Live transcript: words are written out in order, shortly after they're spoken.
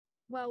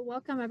Well,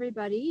 welcome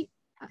everybody.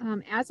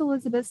 As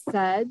Elizabeth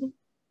said,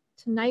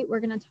 tonight we're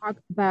going to talk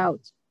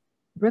about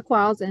brick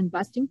walls and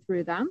busting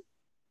through them.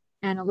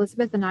 And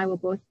Elizabeth and I will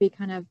both be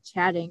kind of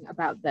chatting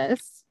about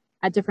this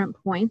at different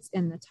points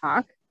in the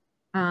talk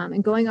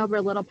and going over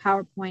a little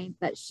PowerPoint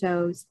that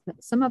shows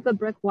some of the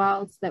brick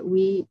walls that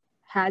we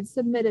had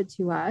submitted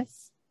to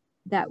us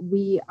that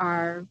we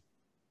are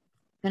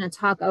going to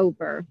talk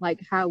over,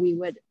 like how we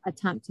would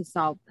attempt to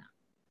solve them.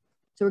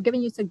 So we're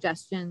giving you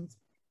suggestions,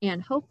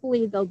 and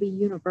hopefully there'll be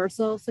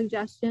universal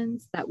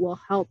suggestions that will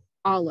help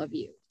all of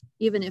you,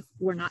 even if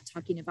we're not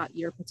talking about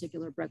your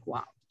particular brick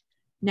wall.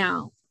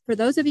 Now, for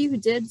those of you who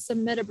did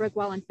submit a brick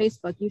wall on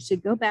Facebook, you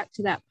should go back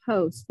to that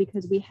post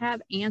because we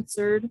have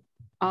answered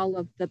all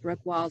of the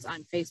brick walls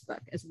on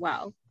Facebook as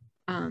well.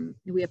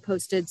 We have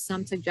posted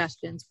some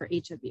suggestions for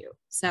each of you.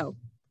 So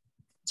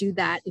do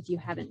that if you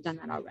haven't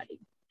done that already.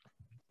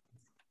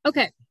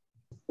 Okay,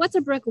 what's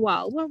a brick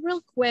wall? Well,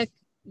 real quick,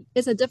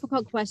 it's a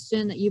difficult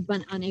question that you've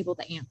been unable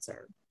to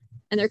answer.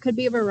 And there could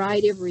be a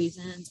variety of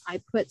reasons. I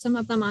put some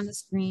of them on the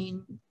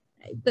screen.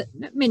 That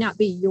may not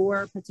be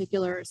your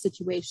particular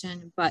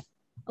situation, but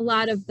a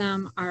lot of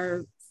them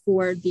are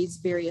for these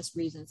various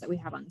reasons that we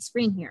have on the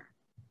screen here.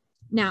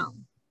 Now,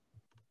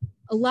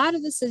 a lot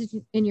of this is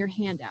in your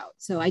handout.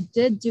 So I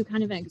did do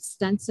kind of an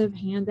extensive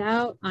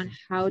handout on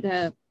how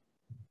to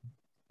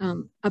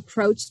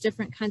approach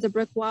different kinds of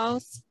brick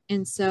walls.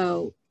 And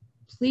so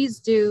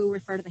please do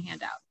refer to the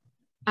handout.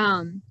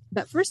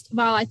 But first of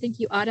all, I think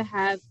you ought to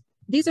have,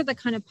 these are the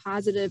kind of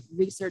positive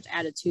research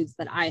attitudes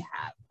that I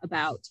have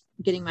about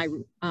getting my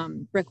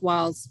brick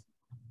walls,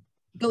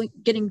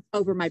 getting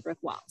over my brick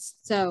walls.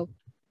 So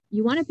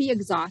you want to be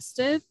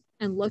exhaustive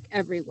and look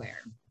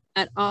everywhere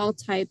at all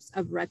types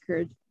of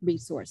record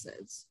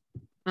resources.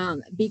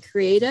 Be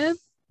creative.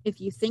 If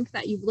you think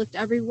that you've looked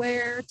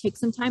everywhere, take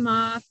some time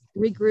off,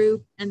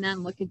 regroup, and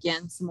then look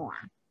again some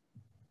more.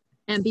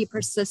 And be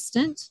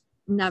persistent.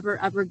 Never,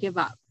 ever give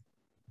up.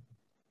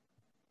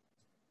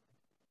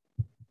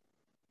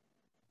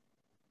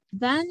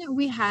 Then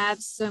we have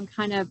some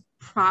kind of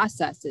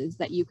processes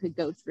that you could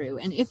go through.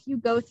 And if you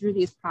go through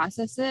these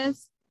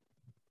processes,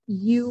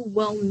 you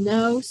will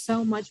know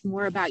so much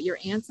more about your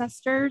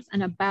ancestors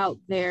and about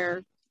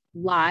their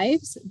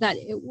lives that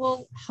it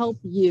will help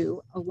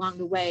you along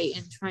the way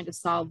in trying to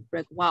solve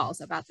brick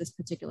walls about this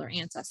particular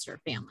ancestor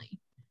family.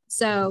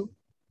 So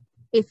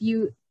if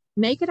you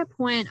make it a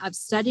point of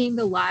studying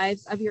the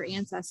lives of your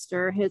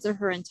ancestor, his or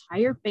her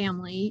entire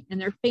family and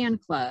their fan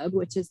club,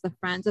 which is the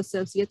friends,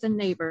 associates, and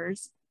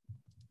neighbors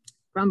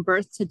from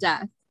birth to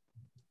death,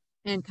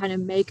 and kind of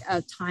make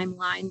a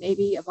timeline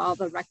maybe of all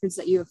the records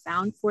that you have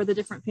found for the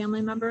different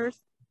family members,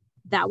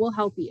 that will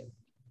help you.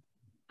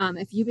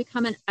 If you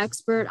become an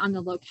expert on the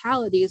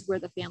localities where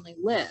the family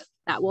lived,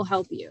 that will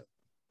help you.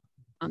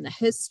 On the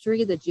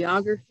history, the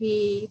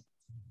geography,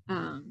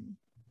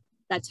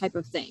 that type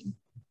of thing.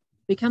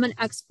 Become an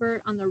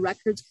expert on the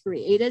records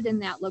created in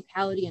that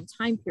locality and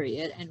time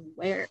period and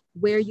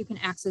where you can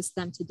access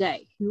them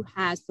today, who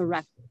has the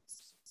records.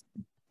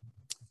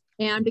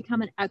 And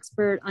become an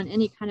expert on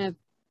any kind of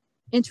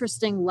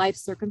interesting life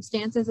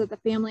circumstances that the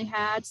family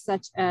had,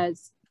 such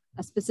as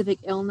a specific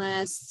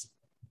illness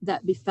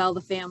that befell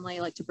the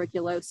family, like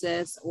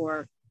tuberculosis,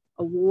 or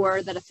a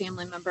war that a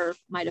family member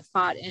might have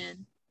fought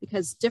in,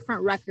 because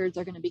different records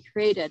are going to be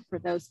created for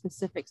those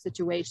specific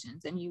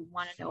situations, and you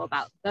want to know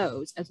about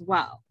those as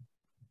well.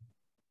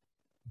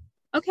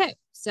 Okay,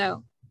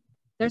 so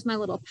there's my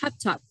little pep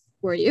talk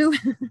for you.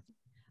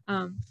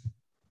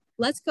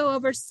 Let's go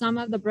over some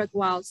of the brick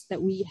walls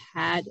that we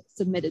had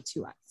submitted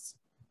to us.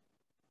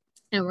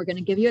 And we're going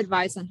to give you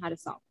advice on how to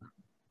solve them.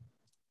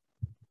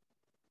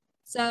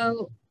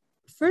 So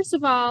first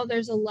of all,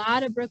 there's a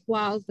lot of brick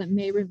walls that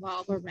may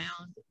revolve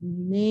around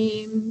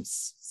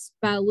names,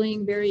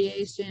 spelling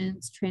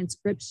variations,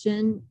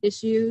 transcription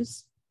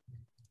issues.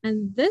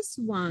 And this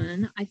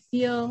one, I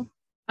feel,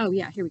 oh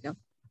yeah, here we go.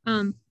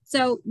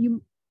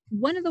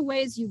 One of the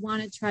ways you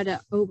want to try to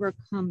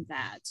overcome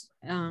that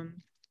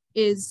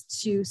is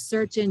to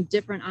search in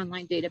different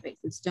online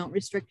databases. Don't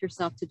restrict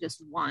yourself to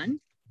just one,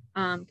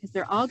 because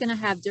they're all going to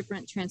have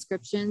different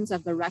transcriptions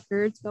of the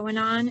records going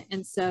on.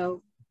 And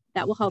so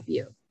that will help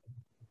you.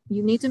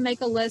 You need to make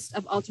a list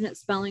of alternate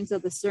spellings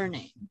of the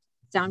surname.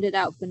 Sound it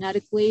out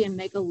phonetically and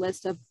make a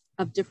list of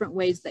different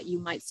ways that you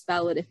might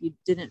spell it if you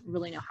didn't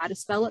really know how to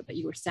spell it, but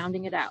you were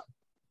sounding it out.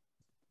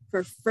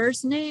 For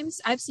first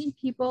names, I've seen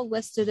people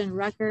listed in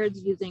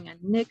records using a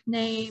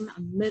nickname,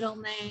 a middle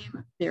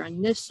name, their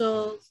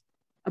initials,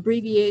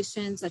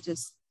 abbreviations such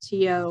as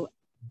THOS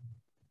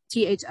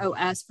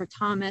for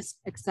Thomas,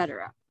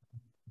 etc.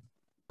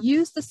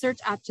 Use the search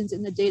options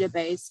in the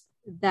database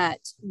that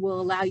will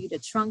allow you to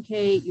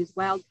truncate, use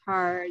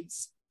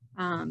wildcards,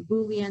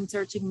 Boolean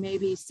searching,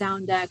 maybe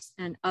SoundX,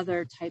 and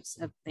other types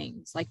of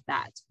things like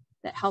that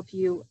help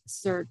you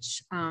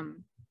search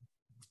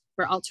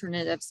for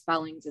alternative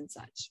spellings and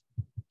such.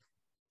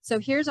 So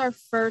here's our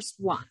first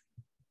one.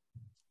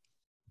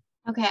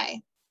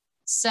 Okay,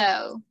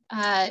 So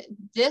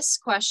this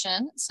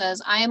question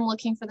says, I am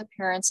looking for the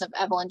parents of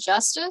Evelyn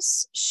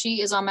Justice.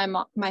 She is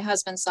on my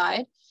husband's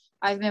side.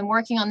 I've been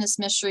working on this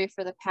mystery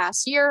for the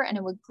past year, and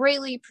I would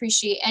greatly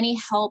appreciate any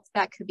help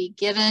that could be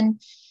given.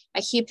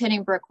 I keep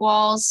hitting brick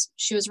walls.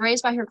 She was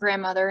raised by her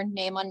grandmother,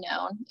 name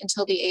unknown,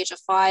 until the age of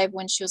 5,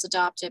 when she was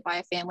adopted by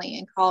a family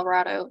in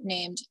Colorado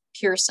named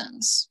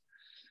Pearsons.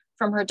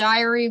 From her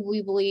diary,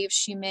 we believe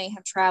she may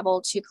have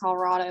traveled to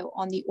Colorado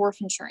on the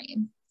orphan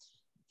train.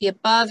 The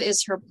above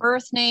is her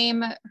birth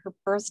name. Her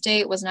birth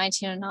date was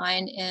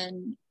 1909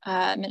 in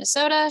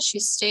Minnesota. As she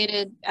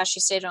stated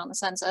on the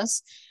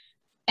census.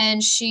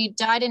 And she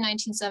died in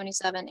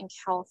 1977 in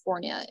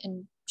California,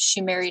 and she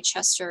married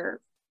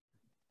Chester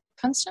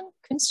Kunston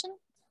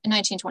in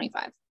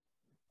 1925.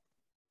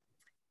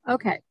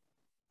 Okay,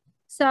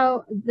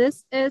 so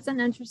this is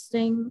an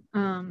interesting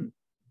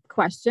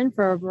question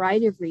for a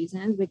variety of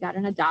reasons. We got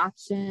an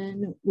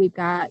adoption. We've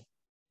got,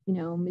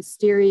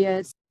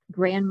 mysterious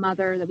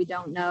grandmother that we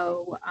don't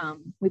know.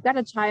 We've got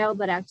a child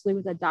that actually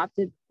was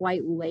adopted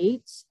quite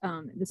late.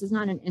 This is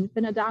not an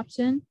infant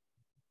adoption.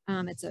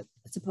 It's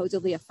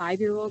supposedly a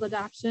 5-year-old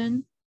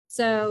adoption.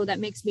 So that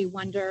makes me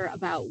wonder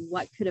about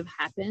what could have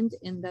happened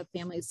in the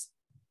family's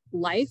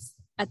life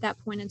at that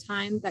point in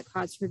time that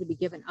caused her to be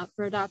given up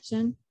for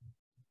adoption.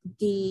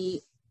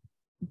 The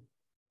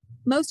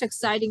most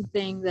exciting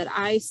thing that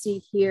I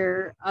see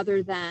here,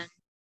 other than,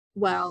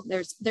 well,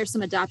 there's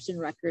some adoption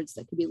records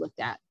that could be looked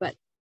at, but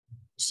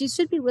she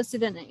should be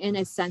listed in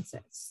a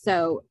census.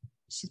 So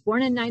she's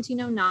born in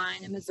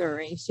 1909 in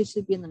Missouri. She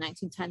should be in the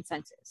 1910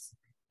 census.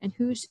 And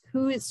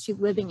who is she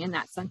living in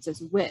that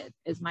census with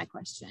is my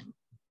question.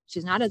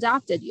 She's not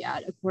adopted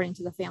yet, according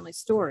to the family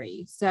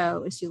story.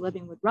 So is she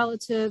living with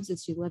relatives?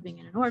 Is she living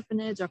in an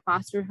orphanage or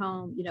foster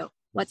home?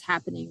 What's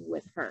happening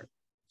with her?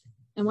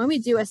 And when we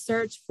do a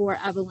search for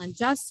Evelyn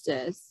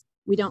Justice,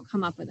 we don't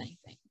come up with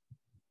anything.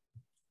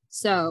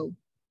 So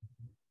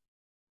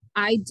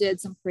I did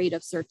some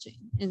creative searching.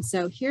 And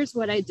so here's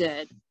what I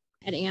did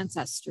at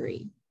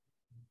Ancestry.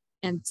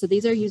 And so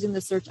these are using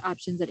the search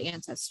options at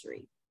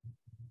Ancestry.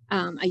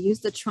 I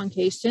used the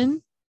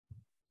truncation,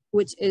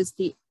 which is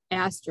the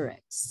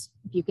asterisk.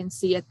 If you can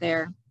see it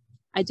there.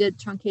 I did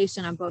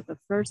truncation on both the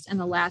first and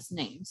the last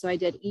name. So I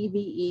did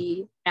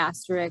EVE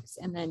asterisk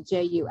and then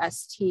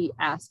JUST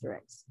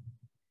asterisk.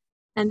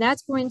 And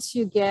that's going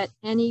to get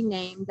any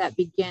name that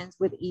begins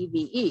with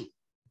EVE,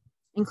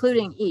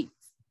 including Eve.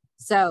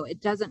 So it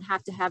doesn't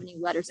have to have any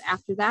letters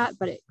after that,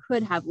 but it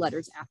could have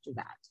letters after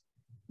that.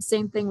 The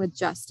same thing with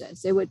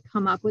Justice. It would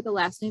come up with the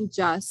last name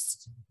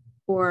Just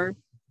or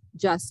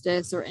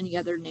Justice or any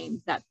other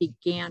name that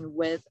began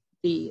with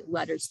the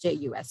letters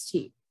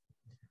JUST.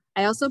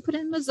 I also put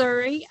in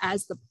Missouri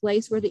as the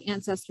place where the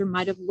ancestor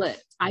might have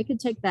lived. I could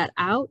take that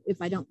out if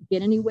I don't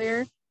get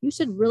anywhere. You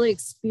should really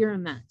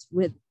experiment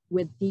with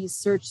these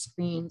search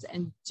screens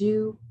and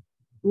do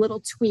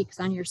little tweaks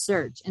on your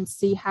search and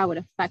see how it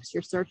affects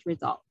your search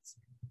results.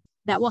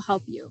 That will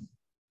help you.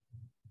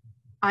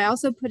 I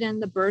also put in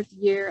the birth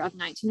year of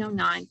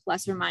 1909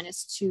 plus or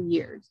minus 2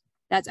 years.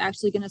 That's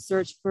actually going to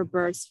search for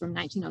births from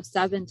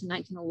 1907 to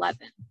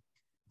 1911,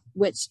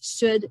 which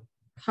should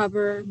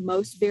cover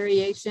most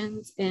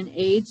variations in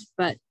age,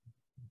 but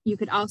you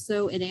could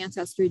also in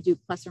Ancestry do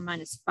plus or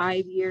minus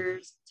 5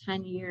 years,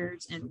 10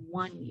 years, and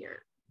 1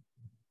 year.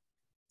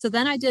 So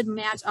then I did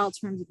match all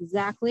terms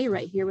exactly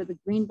right here with the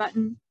green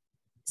button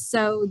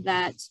so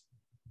that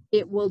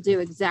it will do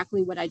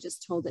exactly what I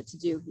just told it to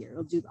do here.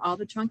 It'll do all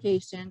the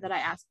truncation that I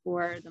asked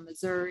for, the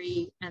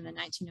Missouri and the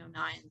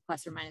 1909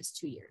 plus or minus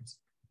 2 years.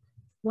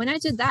 When I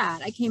did that,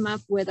 I came up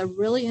with a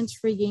really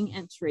intriguing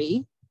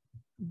entry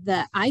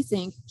that I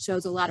think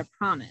shows a lot of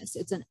promise.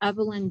 It's an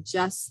Evelyn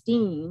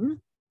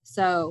Justine.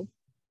 So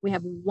we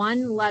have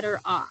 1 letter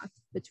off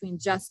between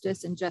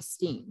Justice and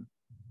Justine.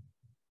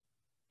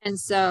 And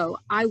so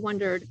I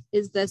wondered,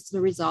 is this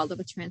the result of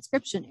a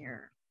transcription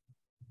error?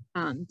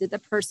 Did the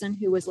person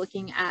who was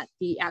looking at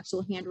the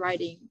actual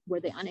handwriting, were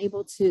they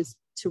unable to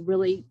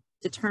really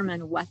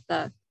determine what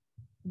the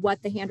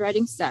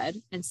handwriting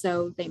said? And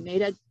so they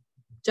made a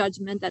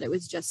judgment that it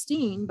was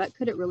Justine, but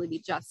could it really be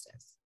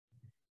Justice?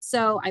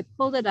 So I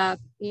pulled it up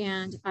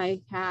and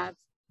I have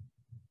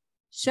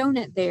shown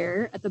it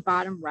there at the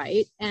bottom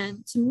right.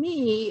 And to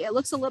me, it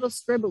looks a little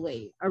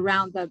scribbly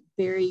around the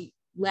very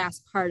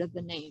last part of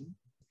the name.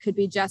 Could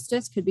be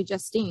Justice, could be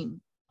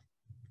Justine.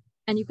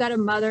 And you've got a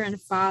mother and a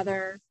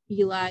father,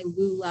 Eli,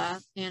 Lula,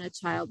 and a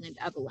child named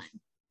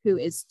Evelyn, who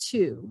is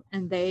 2.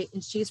 And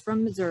she's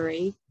from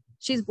Missouri.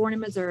 She's born in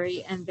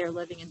Missouri and they're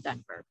living in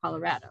Denver,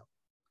 Colorado.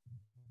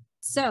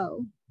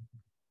 So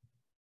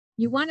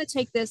you want to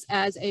take this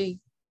as a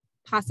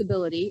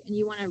possibility and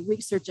you want to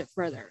research it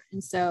further.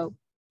 And so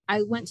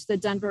I went to the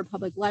Denver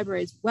Public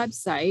Library's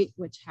website,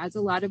 which has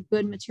a lot of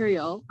good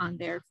material on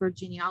there for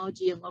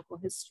genealogy and local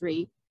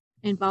history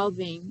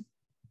involving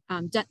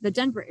the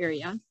Denver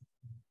area.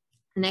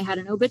 And they had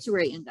an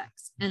obituary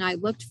index. And I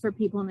looked for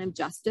people named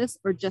Justice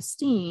or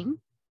Justine,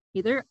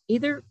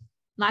 either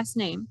last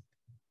name.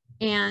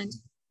 And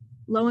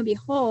lo and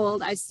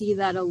behold, I see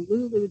that a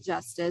Lulu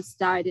Justice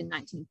died in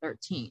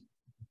 1913.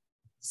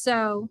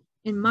 So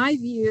in my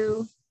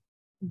view,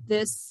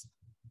 this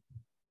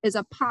is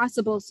a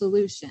possible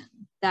solution,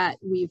 that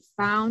we've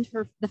found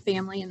the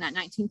family in that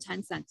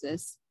 1910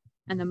 census,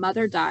 and the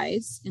mother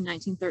dies in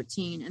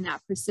 1913, and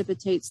that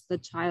precipitates the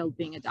child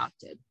being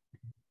adopted.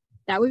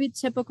 That would be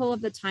typical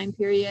of the time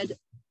period.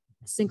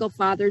 Single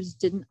fathers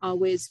didn't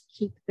always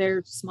keep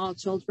their small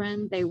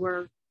children. They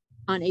were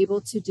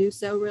unable to do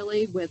so,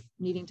 really, with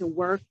needing to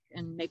work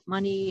and make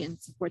money and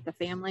support the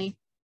family.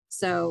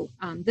 So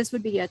this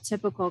would be a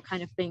typical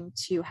kind of thing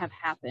to have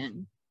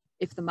happen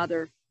if the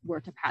mother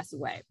were to pass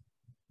away.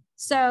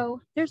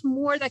 So there's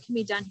more that can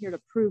be done here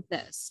to prove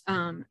this.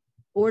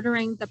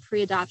 Ordering the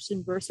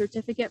pre-adoption birth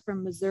certificate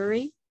from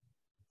Missouri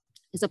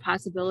is a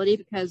possibility,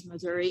 because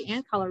Missouri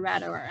and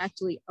Colorado are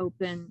actually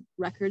open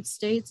record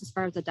states as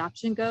far as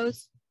adoption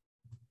goes.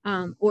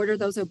 Order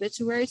those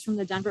obituaries from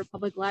the Denver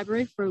Public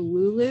Library for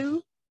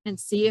Lulu and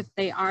see if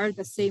they are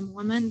the same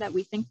woman that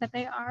we think that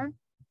they are,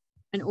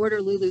 and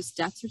order Lulu's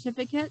death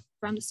certificate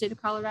from the state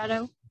of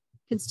Colorado.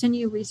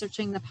 Continue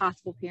researching the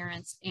possible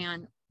parents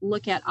and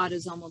look at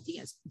autosomal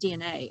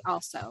DNA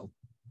also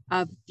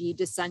of the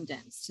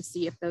descendants to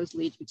see if those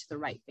lead you to the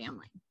right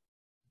family.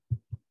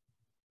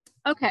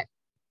 Okay,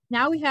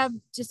 now we have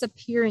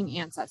disappearing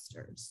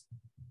ancestors.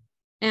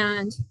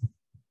 And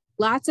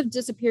lots of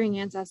disappearing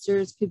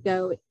ancestors could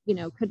go,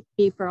 could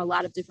be for a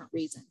lot of different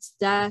reasons.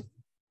 Death,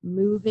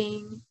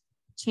 moving,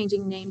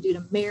 changing name due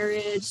to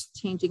marriage,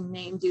 changing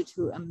name due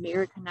to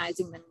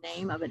Americanizing the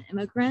name of an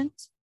immigrant,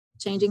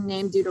 changing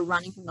name due to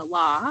running from the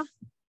law,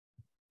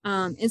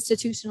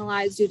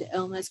 institutionalized due to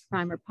illness,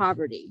 crime, or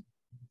poverty.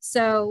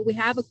 So we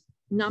have a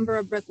number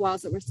of brick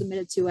walls that were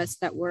submitted to us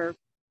that were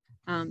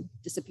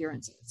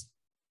disappearances.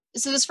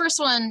 So this first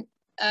one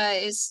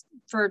is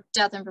for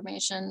death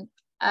information.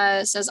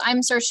 Says,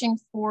 I'm searching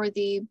for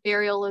the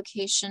burial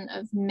location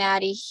of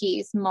Maddie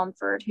Heath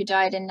Mumford, who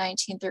died in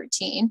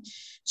 1913.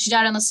 She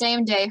died on the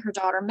same day her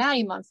daughter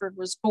Maddie Mumford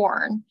was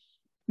born.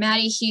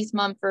 Maddie Heath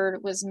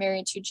Mumford was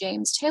married to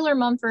James Taylor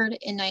Mumford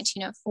in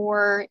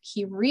 1904.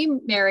 He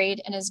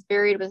remarried and is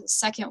buried with his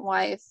second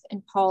wife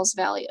in Pauls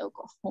Valley,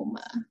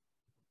 Oklahoma.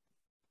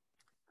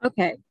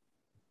 Okay,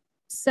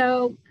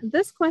 so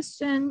this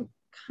question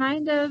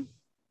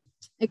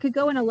it could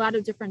go in a lot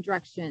of different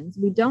directions.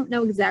 We don't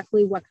know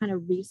exactly what kind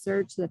of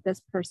research that this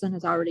person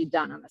has already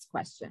done on this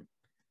question.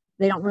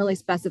 They don't really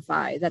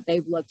specify that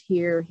they've looked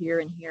here, here,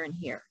 and here, and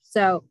here.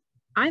 So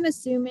I'm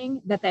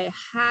assuming that they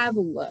have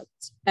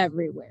looked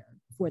everywhere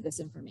for this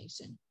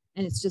information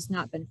and it's just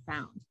not been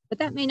found, but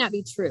that may not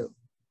be true.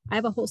 I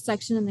have a whole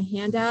section in the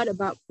handout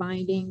about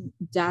finding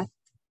death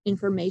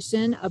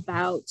information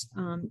about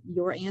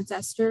your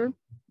ancestor.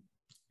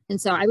 And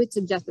so I would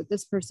suggest that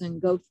this person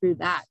go through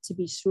that to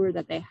be sure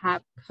that they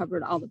have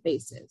covered all the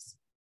bases.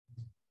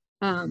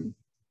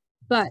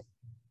 But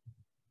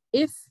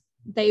if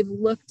they've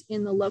looked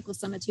in the local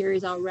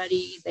cemeteries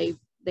already, they've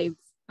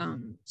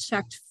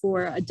checked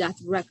for a death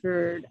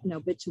record, an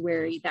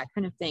obituary, that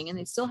kind of thing, and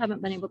they still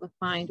haven't been able to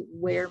find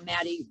where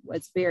Maddie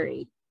was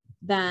buried,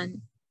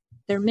 then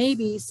there may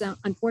be some,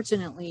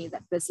 unfortunately,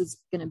 that this is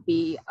going to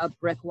be a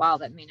brick wall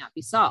that may not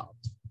be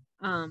solved.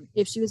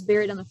 If she was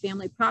buried on the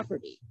family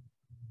property,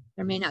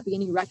 there may not be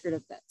any record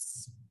of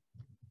this.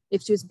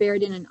 If she was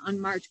buried in an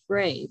unmarked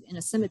grave in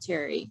a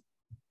cemetery,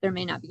 there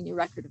may not be any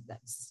record of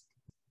this.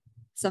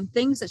 Some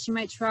things that she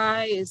might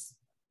try is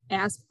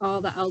ask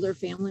all the elder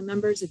family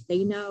members if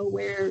they know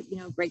where,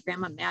 great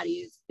grandma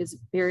Maddie is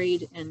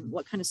buried and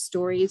what kind of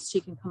stories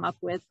she can come up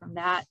with from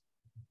that.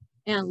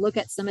 And look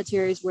at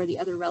cemeteries where the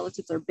other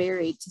relatives are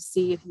buried to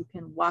see if you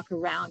can walk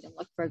around and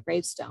look for a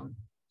gravestone.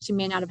 She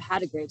may not have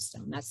had a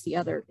gravestone. That's the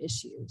other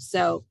issue.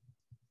 So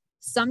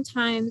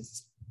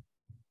sometimes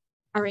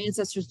our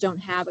ancestors don't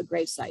have a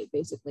gravesite,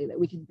 basically, that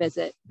we can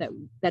visit,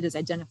 that is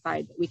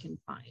identified, that we can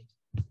find.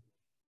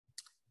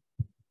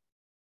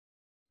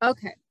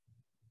 Okay,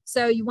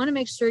 so you want to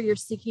make sure you're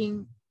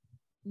seeking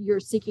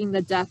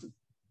the death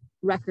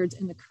records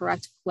in the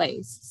correct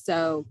place.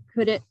 So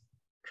could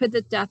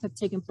the death have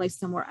taken place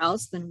somewhere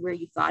else than where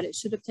you thought it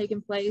should have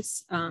taken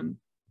place?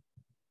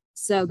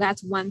 So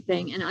that's one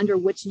thing. And under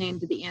which name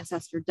did the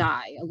ancestor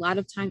die? A lot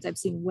of times I've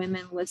seen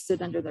women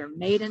listed under their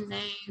maiden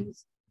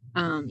names,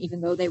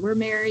 even though they were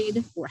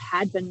married or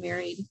had been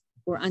married,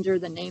 or under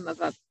the name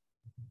of a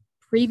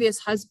previous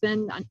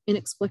husband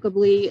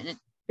inexplicably, and it's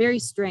very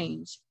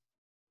strange.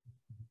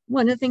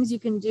 One of the things you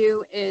can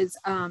do is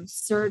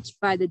search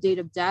by the date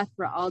of death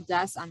for all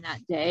deaths on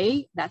that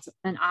day. That's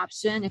an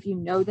option if you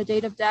know the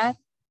date of death.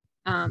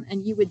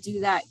 And you would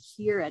do that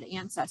here at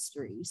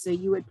Ancestry. So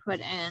you would put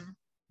in,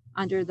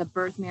 under the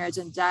birth, marriage,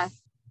 and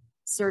death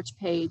search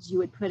page, you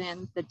would put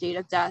in the date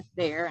of death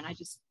there. And I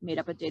just made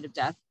up a date of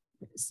death,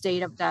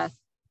 state of death,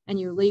 and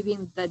you're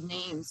leaving the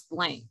names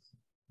blank.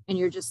 And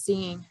you're just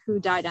seeing who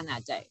died on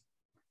that day.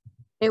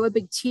 It would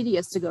be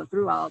tedious to go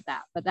through all of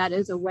that, but that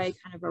is a way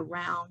kind of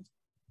around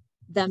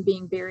them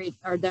being buried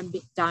or them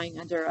dying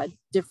under a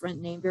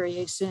different name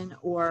variation,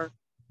 or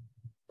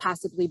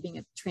possibly being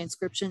a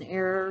transcription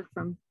error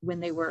from when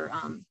they were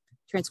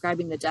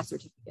transcribing the death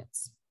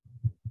certificates.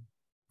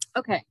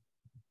 Okay,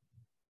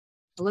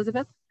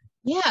 Elizabeth?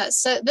 Yeah,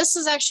 so this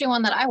is actually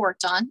one that I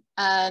worked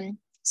on.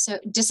 So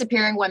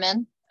disappearing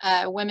women.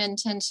 Women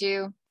tend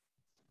to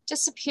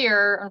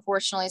disappear,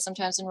 unfortunately,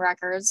 sometimes in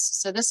records.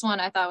 So this one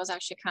I thought was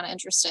actually kind of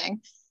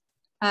interesting.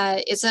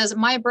 It says,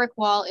 my brick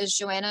wall is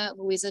Joanna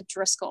Louisa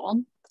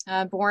Driscoll,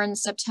 born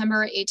September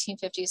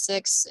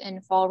 1856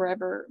 in Fall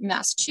River,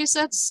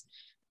 Massachusetts.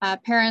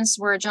 Parents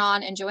were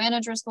John and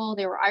Joanna Driscoll.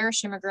 They were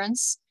Irish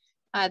immigrants.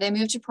 They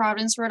moved to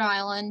Providence, Rhode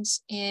Island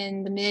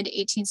in the mid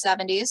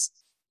 1870s.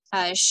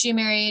 She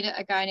married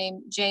a guy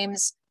named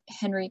James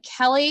Henry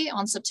Kelly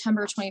on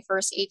September 21st,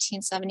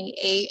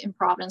 1878 in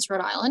Providence,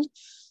 Rhode Island.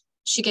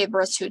 She gave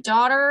birth to a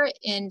daughter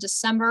in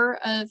December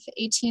of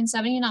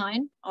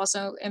 1879,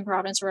 also in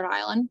Providence, Rhode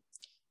Island.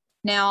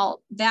 Now,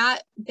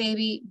 that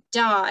baby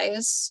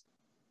dies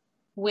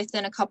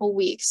within a couple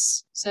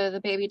weeks. So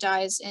the baby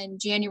dies in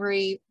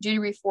January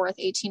 4th,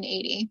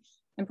 1880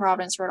 in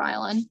Providence, Rhode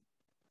Island.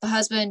 The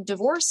husband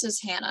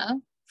divorces Hannah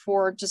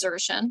for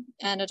desertion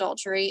and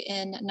adultery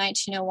in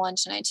 1901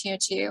 to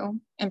 1902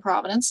 in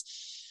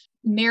Providence.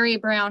 Mary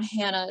Brown,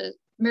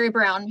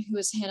 who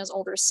is Hannah's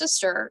older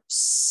sister,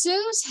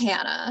 sues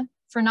Hannah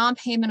for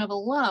non-payment of a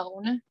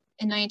loan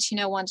in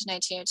 1901 to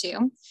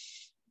 1902.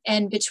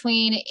 And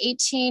between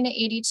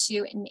 1882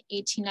 and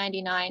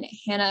 1899,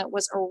 Hannah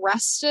was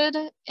arrested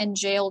and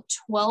jailed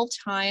 12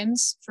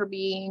 times for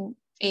being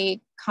a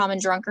common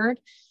drunkard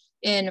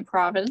in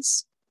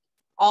Providence.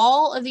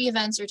 All of the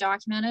events are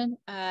documented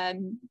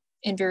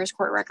in various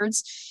court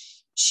records.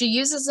 She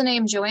uses the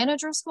name Joanna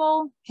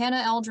Driscoll,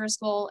 Hannah L.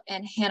 Driscoll,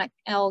 and Hannah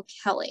L.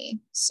 Kelly.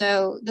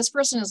 So this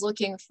person is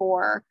looking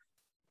for,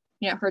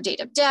 her date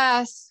of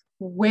death,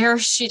 where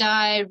she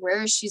died,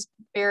 where she's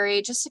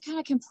buried, just to kind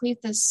of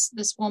complete this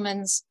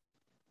woman's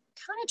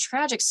kind of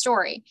tragic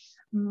story.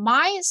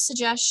 My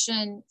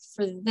suggestion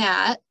for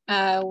that,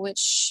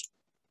 which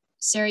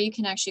Sarah, you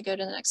can actually go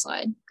to the next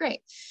slide. Great.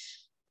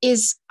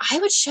 Is I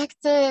would check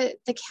the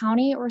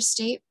county or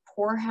state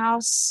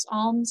poorhouse,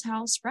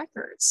 almshouse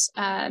records.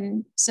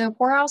 So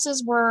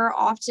poorhouses were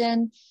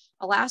often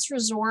a last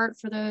resort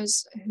for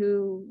those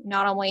who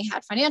not only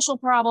had financial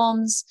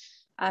problems,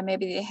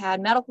 maybe they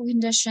had medical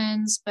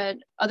conditions, but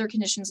other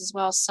conditions as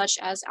well, such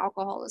as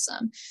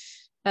alcoholism.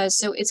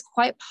 So it's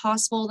quite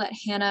possible that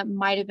Hannah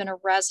might have been a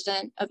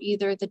resident of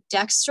either the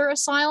Dexter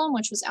Asylum,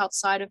 which was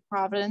outside of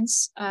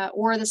Providence,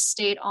 or the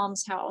state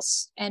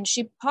almshouse, and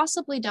she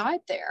possibly died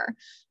there.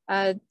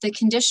 The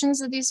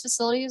conditions of these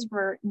facilities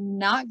were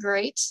not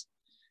great.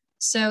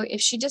 So if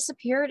she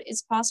disappeared,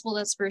 it's possible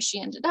that's where she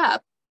ended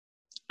up.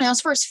 Now, as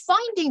far as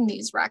finding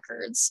these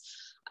records,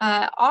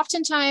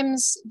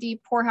 oftentimes the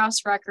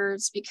poorhouse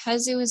records,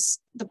 because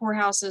the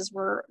poorhouses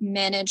were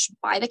managed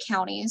by the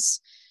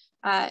counties,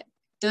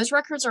 those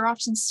records are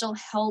often still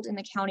held in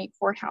the county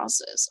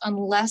courthouses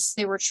unless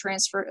they were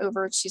transferred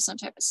over to some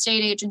type of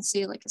state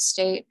agency like a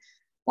state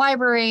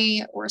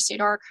library or a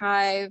state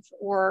archive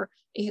or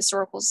a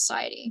historical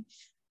society.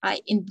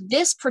 In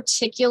this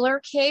particular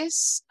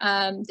case,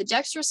 the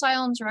Dexter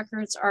Asylum's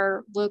records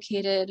are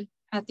located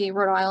at the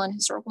Rhode Island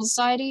Historical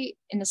Society,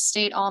 and the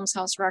state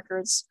almshouse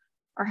records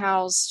are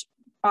housed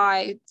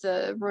by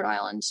the Rhode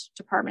Island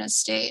Department of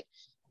State.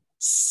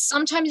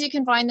 Sometimes you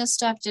can find this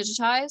stuff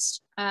digitized.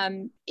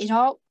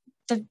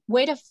 The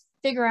way to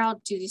figure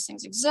out, do these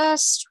things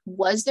exist?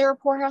 Was there a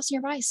poorhouse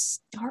nearby?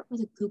 Start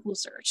with a Google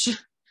search.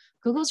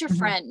 Google's your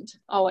friend,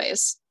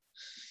 always.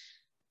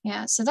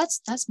 Yeah, so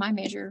that's my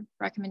major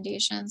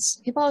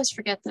recommendations. People always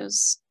forget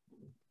those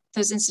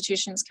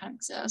institutions kind of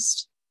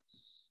exist.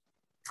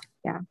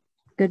 Yeah,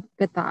 good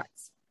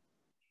thoughts.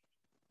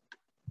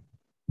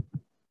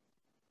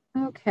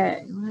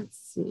 Okay, let's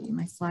see.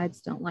 My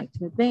slides don't like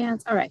to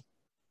advance. All right.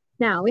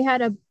 Now, we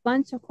had a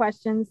bunch of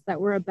questions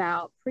that were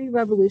about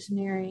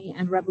pre-revolutionary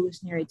and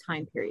revolutionary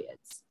time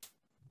periods.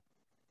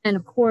 And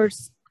of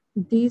course,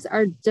 these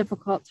are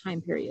difficult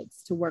time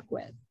periods to work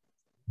with.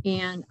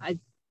 And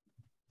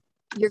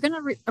you're going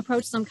to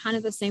approach them kind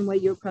of the same way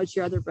you approach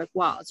your other brick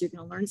walls. You're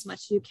going to learn as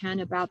much as you can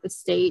about the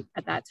state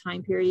at that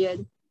time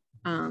period,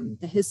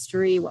 the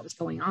history, what was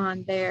going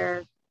on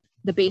there,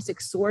 the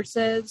basic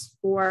sources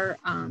for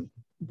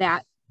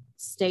that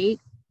state.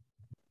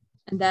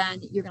 And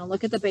then you're going to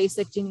look at the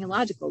basic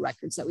genealogical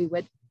records that we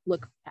would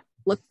look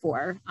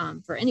for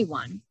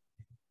anyone.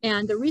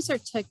 And the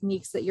research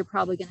techniques that you're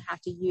probably going to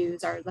have to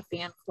use are the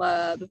fan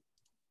club,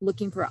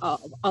 looking for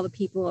all the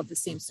people of the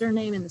same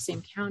surname in the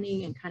same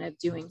county and kind of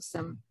doing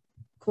some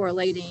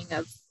correlating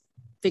of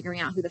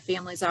figuring out who the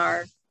families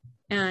are,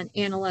 and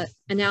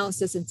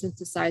analysis and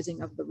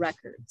synthesizing of the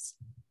records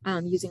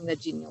using the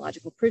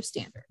genealogical proof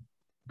standard.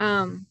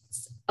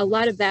 A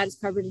lot of that is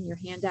covered in your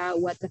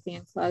handout, what the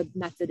fan club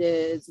method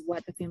is,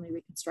 what the family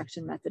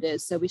reconstruction method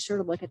is. So be sure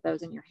to look at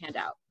those in your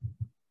handout.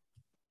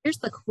 Here's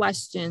the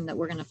question that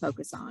we're going to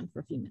focus on for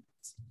a few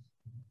minutes.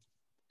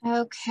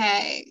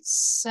 Okay,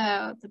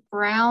 so the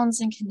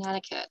Browns in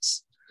Connecticut.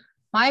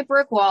 My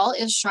brick wall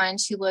is trying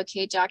to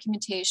locate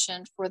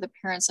documentation for the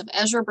parents of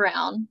Ezra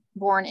Brown,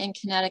 born in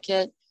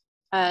Connecticut,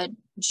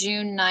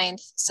 June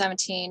 9th,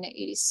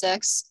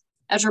 1786.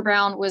 Ezra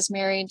Brown was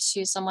married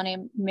to someone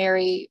named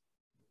Mary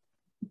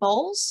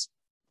Bowles.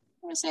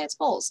 I'm going to say it's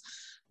Bowles.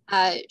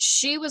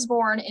 She was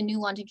born in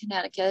New London,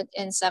 Connecticut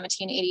in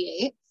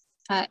 1788.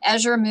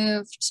 Ezra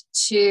moved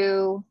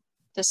to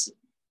this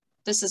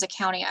is a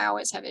county I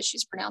always have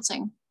issues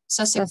pronouncing.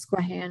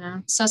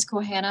 Susquehanna.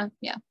 Susquehanna,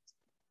 yeah.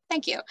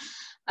 Thank you.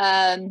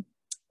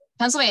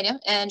 Pennsylvania,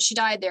 and she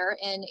died there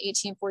in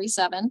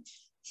 1847.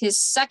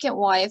 His second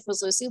wife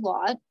was Lucy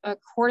Lott.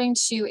 According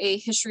to a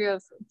history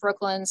of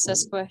Brooklyn,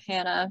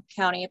 Susquehanna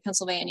County,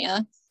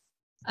 Pennsylvania,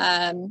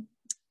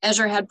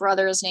 Ezra had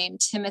brothers named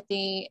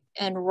Timothy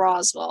and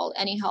Roswell.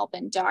 Any help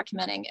in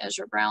documenting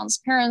Ezra Brown's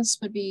parents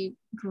would be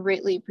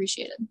greatly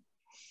appreciated.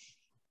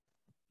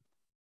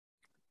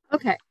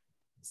 Okay,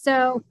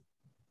 so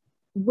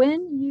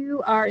when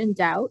you are in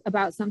doubt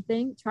about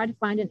something, try to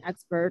find an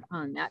expert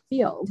on that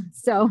field.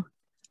 So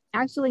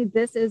actually,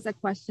 this is a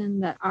question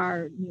that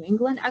our New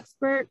England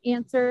expert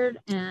answered,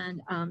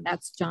 and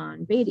that's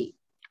John Beatty.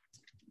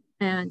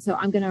 And so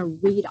I'm going to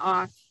read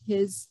off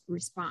his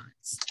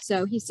response.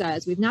 So he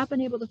says, we've not been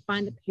able to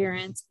find the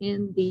parents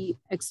in the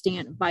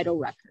extant vital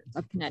records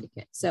of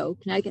Connecticut. So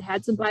Connecticut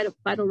had some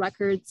vital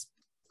records,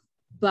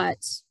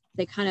 but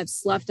they kind of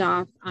sloughed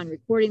off on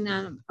recording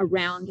them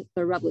around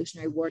the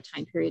Revolutionary War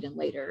time period and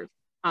later,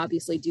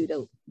 obviously due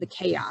to the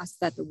chaos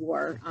that the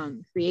war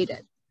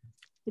created.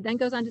 He then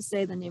goes on to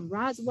say the name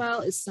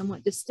Roswell is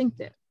somewhat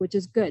distinctive, which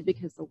is good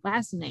because the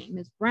last name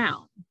is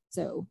Brown.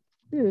 So,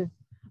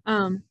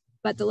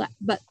 but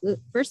the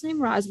first name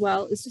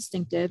Roswell is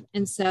distinctive.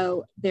 And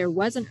so there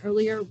was an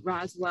earlier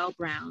Roswell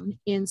Brown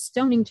in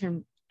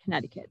Stonington,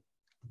 Connecticut.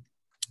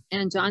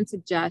 And John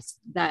suggests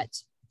that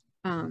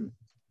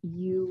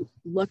you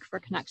look for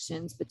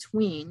connections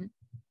between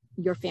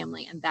your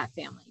family and that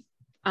family.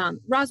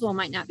 Roswell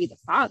might not be the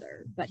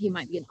father, but he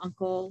might be an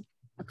uncle,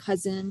 a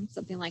cousin,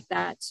 something like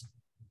that.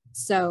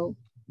 So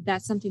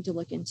that's something to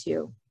look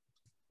into.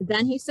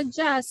 Then he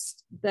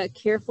suggests the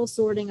careful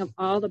sorting of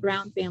all the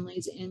Brown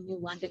families in New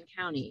London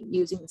County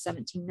using the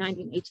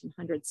 1790 and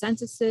 1800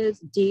 censuses,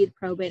 deed,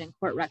 probate, and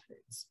court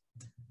records.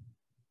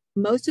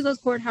 Most of those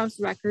courthouse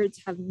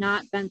records have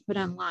not been put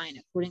online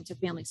according to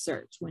Family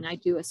Search. When I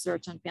do a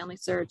search on Family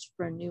Search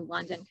for New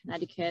London,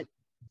 Connecticut,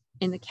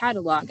 in the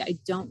catalog, I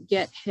don't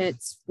get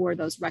hits for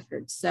those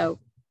records. So,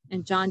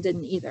 and John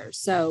didn't either.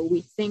 So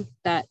we think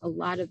that a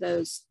lot of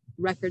those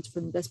records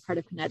from this part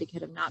of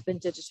Connecticut have not been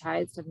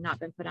digitized, have not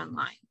been put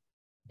online.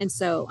 And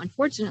so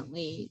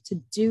unfortunately,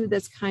 to do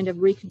this kind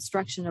of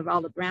reconstruction of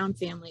all the Brown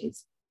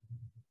families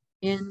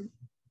in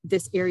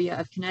this area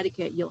of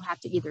Connecticut, you'll have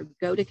to either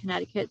go to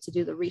Connecticut to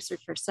do the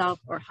research yourself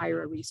or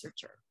hire a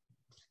researcher.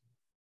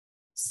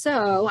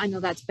 So I know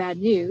that's bad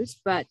news,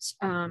 but,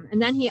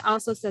 and then he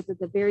also says at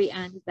the very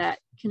end that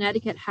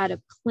Connecticut had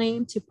a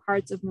claim to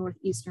parts of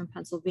northeastern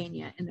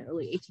Pennsylvania in the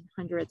early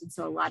 1800s. And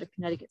so a lot of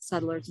Connecticut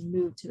settlers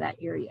moved to that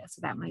area.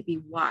 So that might be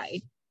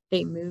why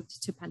they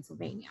moved to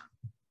Pennsylvania.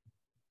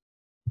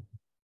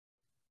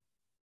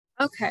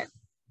 Okay,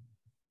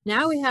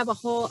 now we have a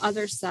whole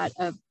other set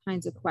of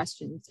kinds of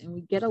questions, and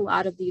we get a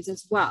lot of these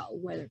as well,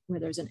 where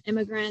there's an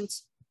immigrant,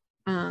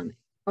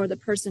 or the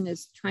person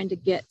is trying to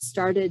get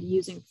started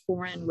using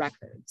foreign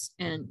records.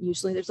 And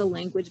usually there's a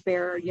language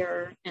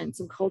barrier and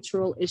some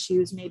cultural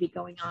issues maybe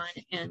going on.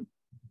 And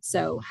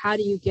so how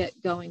do you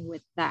get going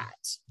with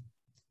that?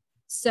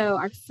 So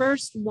our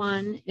first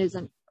one is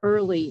an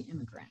early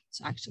immigrant,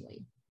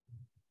 actually.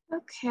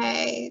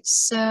 Okay,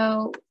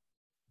 so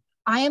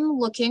I am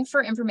looking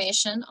for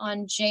information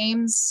on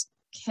James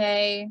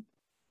K.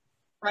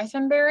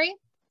 Reifenberry,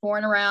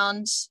 born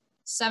around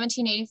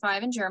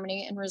 1785 in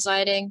Germany and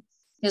residing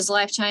his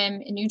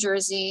lifetime in New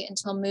Jersey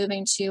until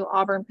moving to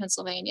Auburn,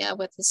 Pennsylvania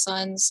with his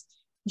sons,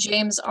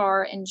 James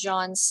R. and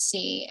John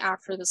C.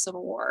 after the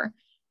Civil War.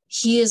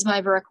 He is my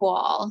brick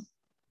wall.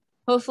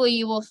 Hopefully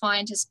you will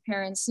find his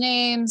parents'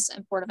 names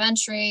and port of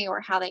entry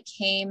or how they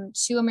came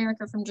to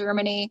America from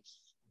Germany.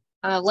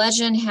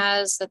 Legend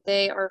has that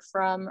they are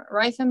from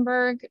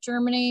Reifenberg,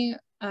 Germany,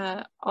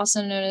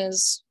 also known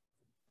as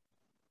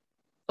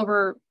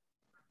Ober-Effenberg?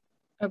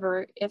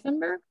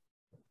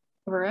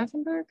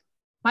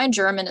 My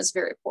German is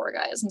very poor,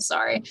 guys. I'm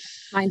sorry.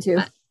 Mine too.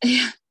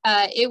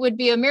 It would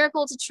be a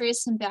miracle to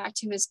trace him back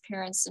to his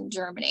parents in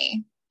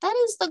Germany. That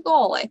is the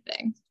goal, I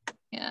think.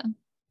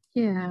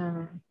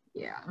 Yeah.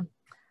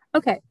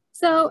 Okay,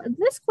 so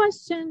this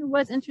question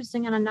was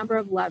interesting on a number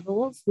of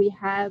levels. We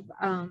have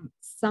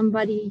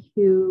somebody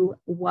who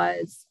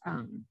was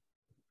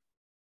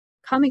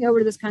coming over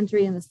to this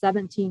country in the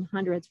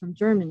 1700s from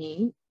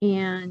Germany,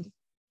 and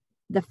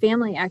the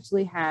family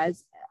actually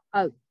has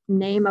a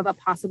name of a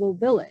possible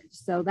village.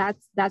 So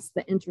that's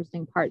the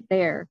interesting part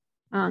there.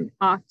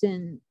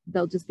 Often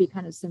they'll just be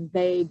kind of some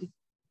vague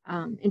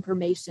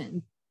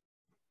information,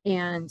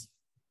 and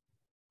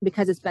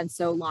because it's been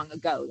so long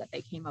ago that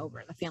they came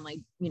over, the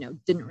family,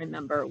 didn't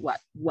remember what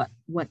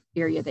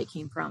area they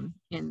came from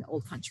in the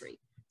old country.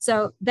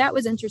 So that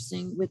was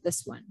interesting with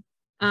this one.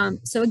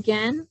 So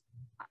again,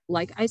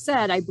 like I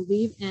said, I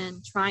believe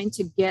in trying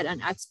to get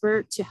an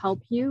expert to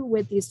help you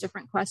with these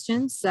different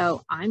questions.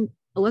 So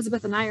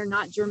Elizabeth and I are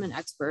not German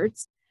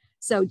experts.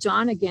 So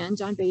John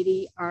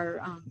Beatty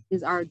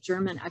is our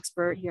German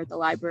expert here at the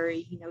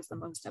library. He knows the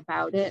most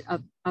about it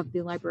of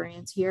the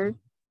librarians here.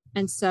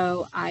 And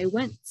so I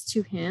went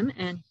to him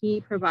and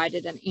he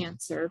provided an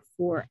answer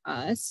for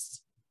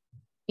us.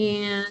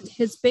 And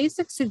his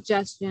basic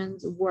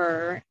suggestions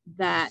were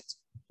that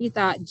he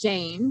thought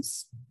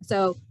James,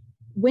 so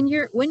when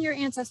your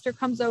ancestor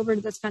comes over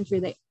to this country,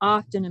 they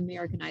often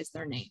Americanize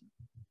their name.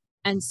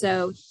 And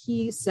so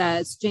he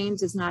says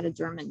James is not a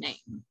German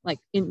name. Like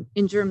in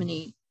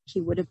Germany, he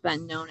would have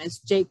been known as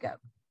Jacob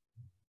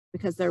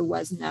because there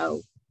was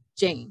no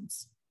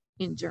James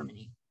in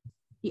Germany.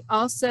 He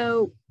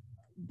also,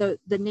 the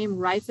name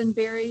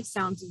Reifenberry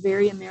sounds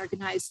very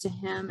Americanized to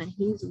him.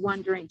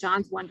 And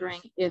John's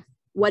wondering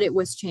what it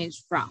was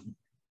changed from.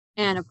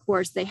 And of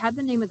course, they have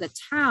the name of the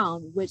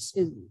town, which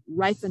is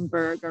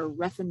Reifenberg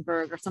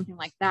or something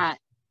like that.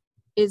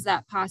 Is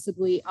that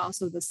possibly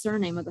also the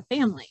surname of the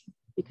family?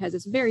 Because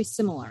it's very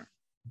similar.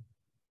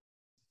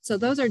 So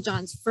those are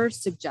John's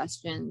first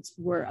suggestions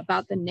were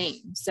about the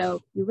name.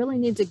 So you really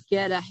need to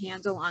get a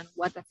handle on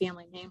what the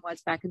family name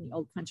was back in the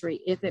old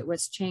country if it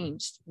was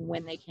changed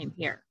when they came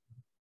here.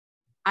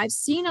 I've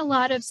seen a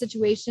lot of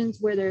situations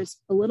where there's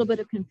a little bit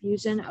of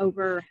confusion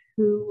over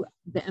who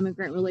the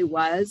immigrant really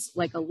was.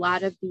 Like a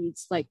lot of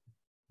these like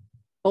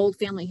old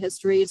family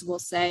histories will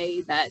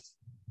say that,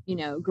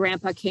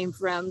 grandpa came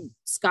from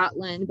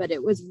Scotland, but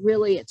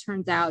it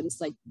turns out it's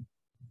like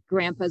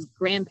grandpa's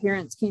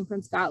grandparents came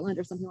from Scotland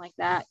or something like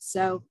that.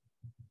 So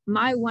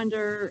my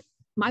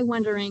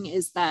wondering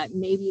is that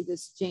maybe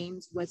this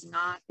James was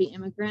not the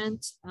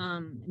immigrant.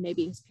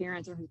 Maybe his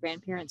parents or his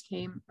grandparents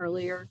came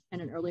earlier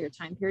in an earlier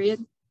time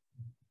period.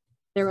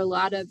 There were a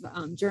lot of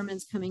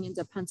Germans coming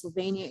into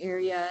Pennsylvania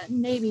area,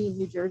 maybe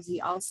New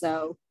Jersey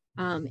also,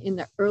 in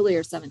the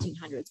earlier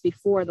 1700s,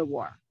 before the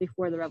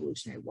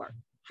Revolutionary War.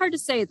 Hard to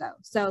say though.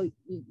 So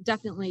you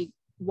definitely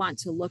want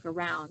to look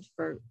around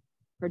for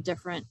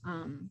different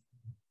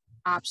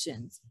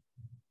options.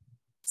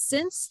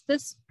 Since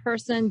this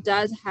person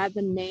does have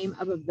the name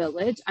of a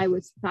village,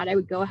 thought I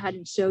would go ahead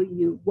and show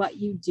you what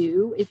you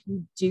do if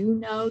you do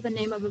know the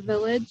name of a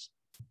village.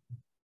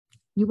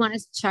 You want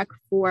to check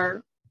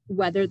for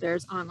whether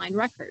there's online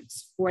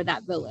records for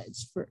that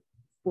village, for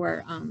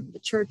the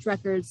church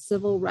records,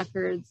 civil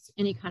records,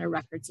 any kind of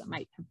records that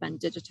might have been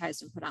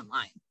digitized and put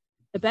online.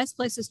 The best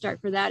place to start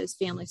for that is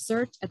Family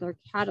Search at their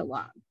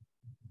catalog.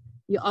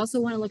 You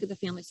also want to look at the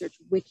Family Search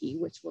Wiki,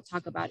 which we'll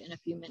talk about in a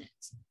few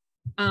minutes.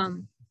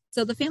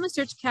 So the Family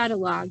Search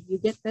catalog, you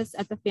get this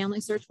at the Family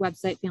Search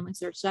website,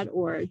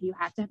 familysearch.org. You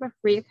have to have a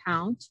free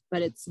account,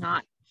 but it's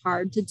not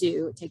hard to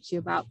do. It takes you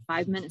about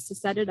 5 minutes to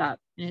set it up.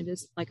 And it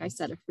is, like I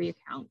said, a free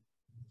account.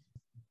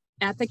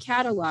 At the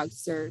catalog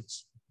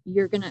search,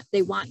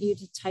 they want you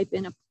to type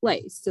in a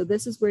place. So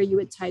this is where you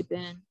would type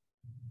in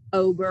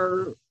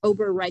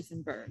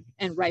Ober-Reifenberg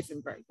and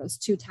Reifenberg, those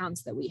two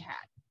towns that we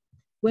had.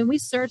 When we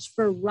searched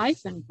for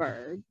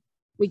Reifenberg,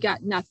 we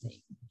got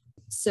nothing.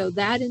 So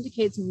that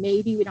indicates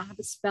maybe we don't have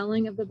the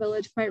spelling of the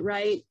village quite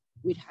right.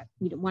 We'd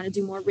want to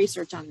do more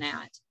research on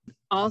that.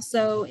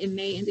 Also, it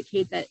may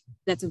indicate that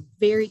that's a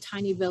very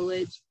tiny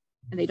village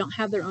and they don't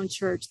have their own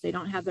church. They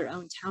don't have their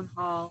own town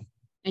hall.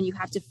 And you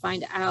have to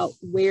find out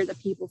where the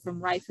people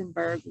from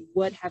Reifenberg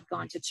would have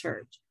gone to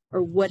church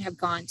or would have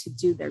gone to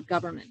do their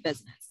government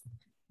business,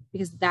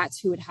 because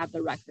that's who would have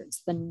the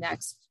records, the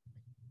next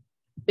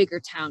bigger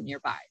town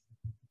nearby.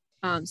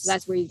 So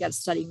that's where you got to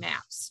study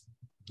maps.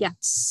 Yeah.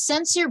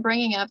 Since you're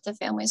bringing up the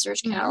Family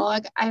Search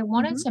catalog, I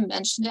wanted to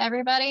mention to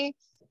everybody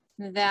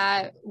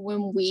that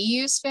when we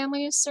use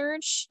Family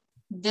Search,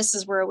 this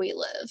is where we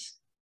live.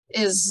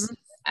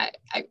 I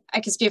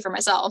can speak for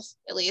myself,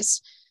 at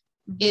least,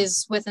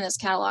 is within this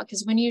catalog.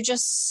 Because when you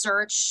just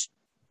search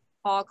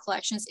all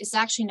collections, it's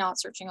actually not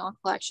searching all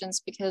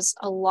collections, because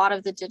a lot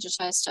of the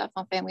digitized stuff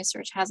on Family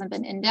Search hasn't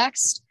been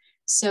indexed.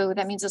 So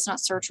that means it's not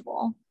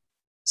searchable.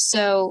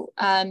 So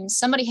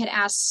somebody had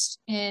asked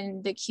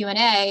in the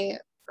Q&A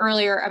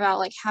earlier about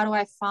like, how do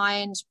I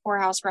find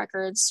poorhouse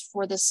records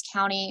for this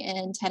county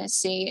in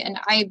Tennessee? And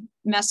I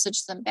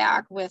messaged them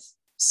back with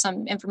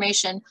some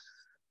information,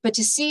 but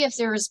to see if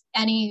there was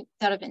any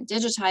that have been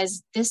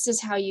digitized, this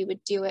is how you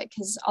would do it,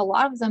 because a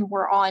lot of them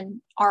are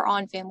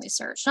on Family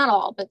Search, not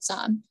all, but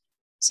some.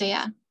 So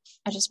yeah,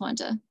 I just wanted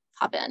to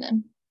hop in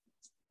and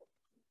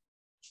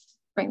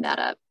bring that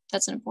up.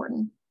 That's an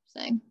important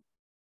thing.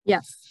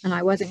 Yes, and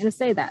I wasn't going to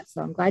say that,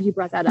 so I'm glad you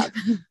brought that up.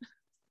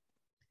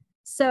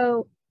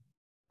 So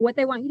what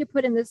they want you to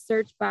put in this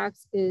search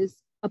box is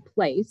a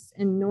place,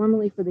 and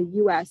normally for the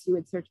US, you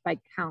would search by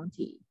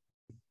county,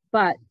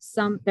 but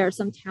there are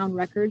some town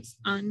records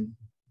on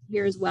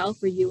here as well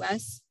for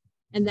US,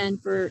 and then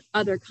for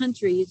other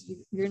countries,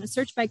 you're going to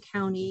search by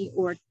county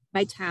or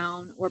by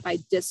town or by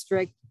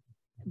district,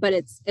 but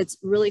it's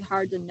really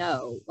hard to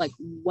know like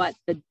what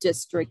the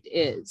district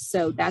is.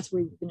 So that's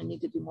where you're going to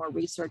need to do more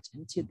research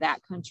into that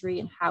country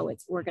and how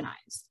it's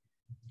organized.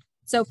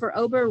 So for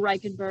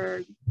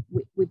Ober-Reichenberg,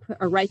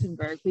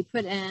 we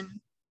put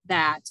in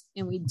that,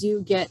 and we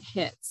do get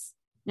hits.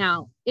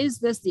 Now, is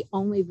this the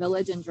only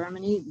village in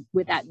Germany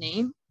with that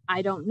name?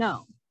 I don't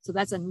know. So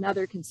that's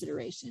another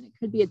consideration. It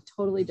could be a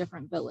totally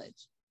different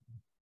village.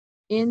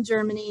 In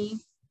Germany,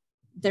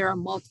 there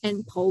are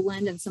in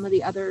Poland and some of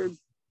the other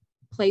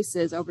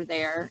places over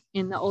there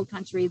in the old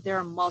country, there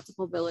are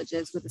multiple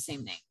villages with the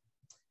same name.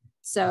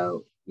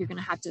 So you're going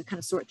to have to kind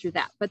of sort through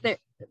that. But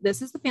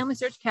this is the Family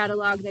Search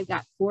Catalog. They've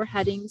got 4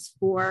 headings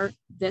for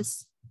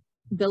this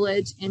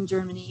village in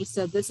Germany.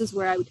 So this is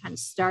where I would kind of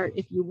start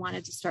if you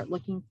wanted to start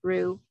looking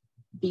through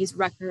these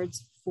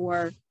records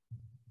for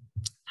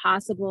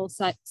possible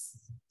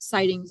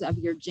sightings of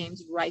your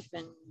James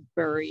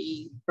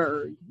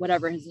Reifenberg,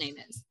 whatever his name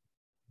is.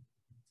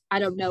 I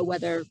don't know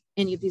whether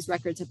any of these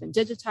records have been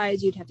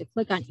digitized. You'd have to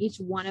click on each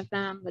one of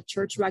them, the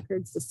church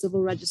records, the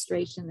civil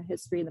registration, the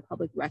history, and the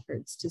public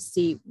records to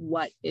see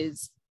what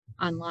is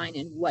online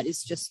and what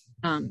is just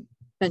been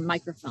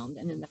microfilmed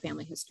and in the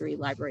Family History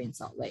Library in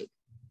Salt Lake.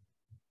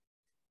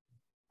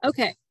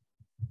 Okay,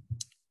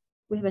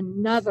 we have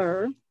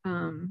another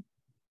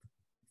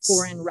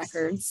foreign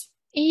records.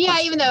 Yeah,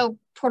 even though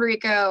Puerto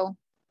Rico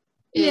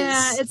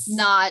is it's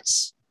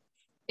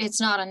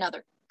not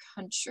another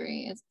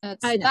country.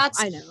 I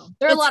know.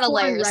 There are a lot of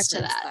layers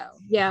to that. Though.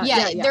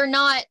 Yeah. They're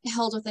not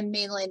held within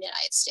mainland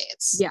United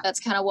States. Yeah.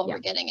 That's kind of what we're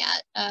getting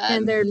at.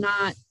 And they're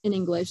not in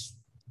English.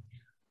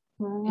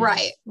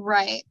 Right.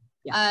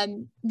 Yeah.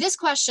 This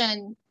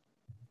question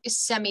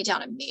sent me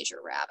down a major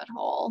rabbit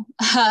hole.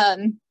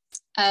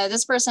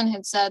 This person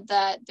had said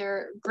that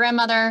their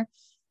grandmother,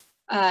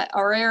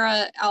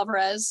 Aurora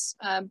Alvarez,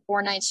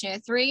 born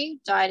 1903,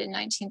 died in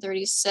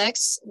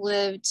 1936,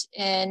 lived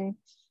in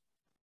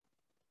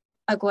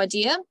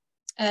Aguadilla,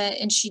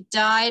 and she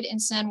died in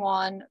San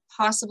Juan,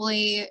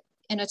 possibly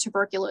in a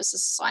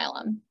tuberculosis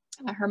asylum.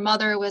 Her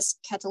mother was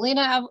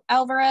Catalina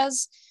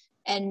Alvarez,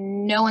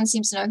 and no one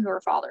seems to know who her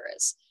father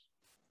is.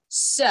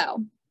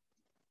 So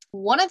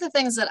one of the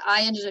things that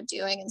I ended up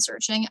doing in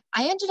searching,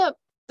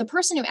 the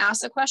person who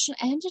asked the question,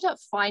 I ended up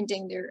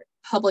finding their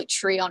public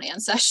tree on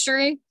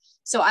Ancestry.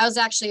 So I was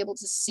actually able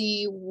to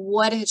see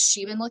what has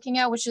she been looking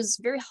at, which is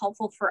very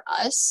helpful for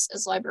us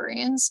as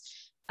librarians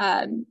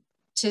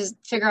to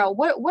figure out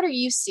what are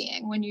you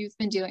seeing when you've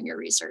been doing your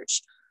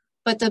research.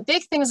 But the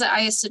big things that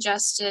I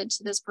suggested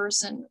to this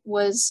person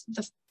was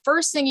the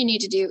first thing you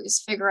need to do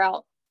is figure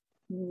out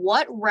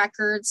what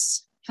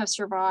records have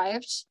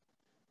survived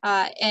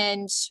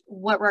and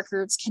what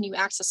records can you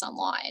access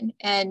online.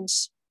 And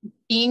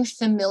being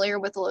familiar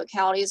with the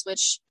localities,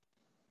 which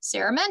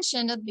Sarah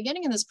mentioned at the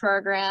beginning of this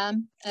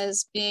program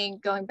as being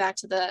going back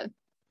to the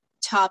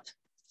top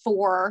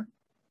 4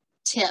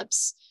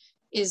 tips,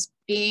 is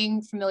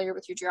being familiar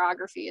with your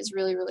geography is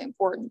really, really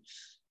important,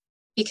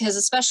 because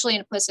especially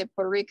in a place like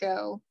Puerto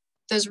Rico,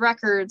 those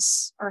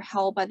records are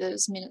held by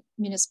those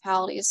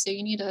municipalities. So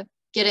you need to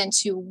get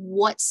into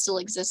what still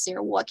exists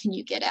there. What can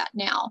you get at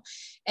now?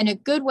 And a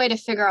good way to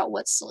figure out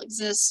what still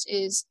exists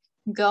is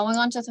going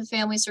onto the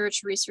Family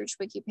Search Research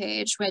Wiki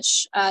page,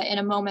 which in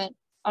a moment,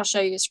 I'll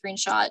show you a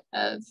screenshot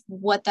of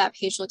what that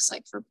page looks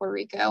like for Puerto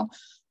Rico.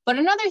 But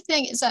another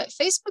thing is that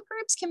Facebook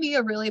groups can be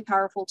a really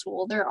powerful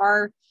tool. There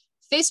are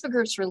Facebook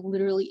groups for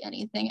literally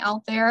anything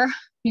out there,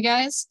 you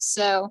guys.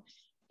 So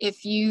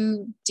if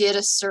you did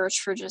a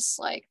search for just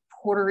like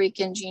Puerto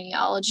Rican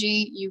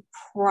genealogy,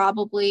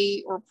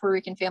 or Puerto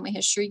Rican family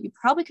history, you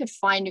probably could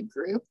find a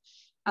group.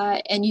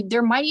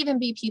 There might even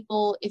be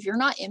people, if you're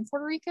not in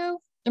Puerto Rico,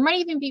 there might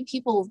even be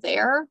people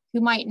there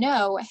who might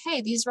know,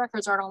 hey, these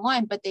records aren't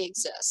online, but they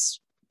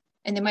exist.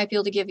 And they might be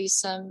able to give you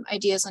some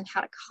ideas on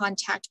how to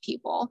contact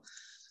people.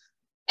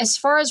 As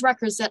far as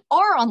records that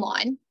are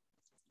online,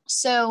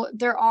 so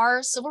there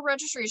are civil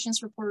registrations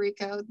for Puerto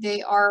Rico.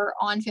 They are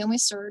on Family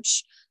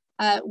Search.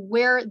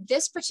 Where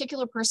this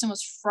particular person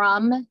was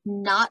from,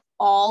 not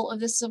all of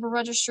the civil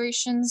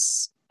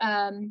registrations,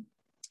 well,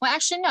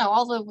 actually, no,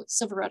 all the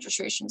civil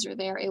registrations are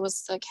there. It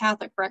was the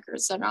Catholic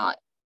records that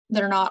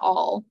are not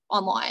all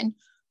online.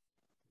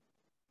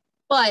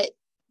 But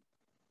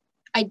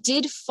I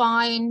did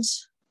find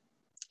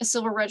a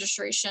civil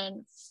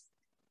registration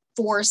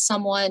for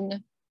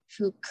someone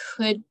who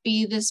could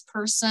be this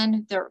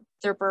person,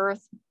 their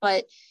birth,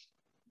 but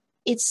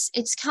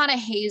it's kind of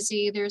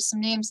hazy. There's some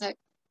names that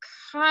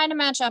kind of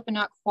match up and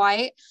not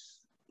quite.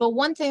 But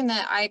one thing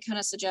that I kind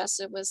of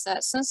suggested was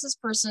that since this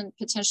person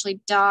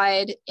potentially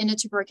died in a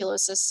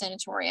tuberculosis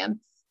sanatorium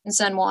in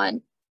San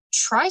Juan,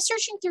 try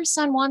searching through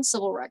San Juan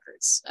civil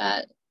records.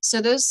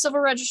 So those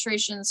civil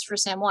registrations for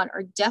San Juan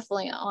are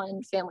definitely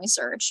on Family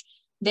Search.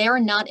 They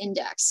are not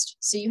indexed.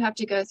 So you have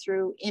to go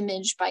through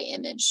image by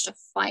image to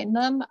find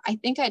them. I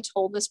think I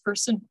told this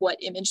person what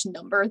image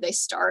number they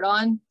start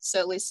on. So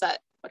at least that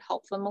would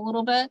help them a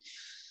little bit.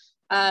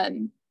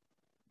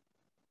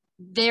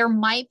 There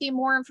might be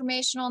more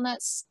information on that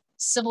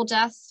civil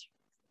death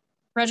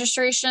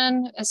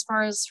registration as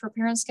far as her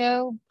parents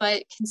go,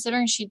 but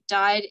considering she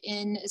died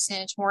in a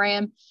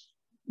sanatorium,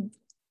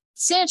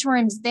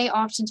 sanatoriums, they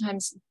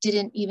oftentimes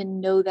didn't even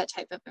know that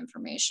type of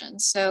information.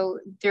 So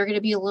they're going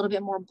to be a little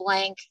bit more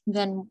blank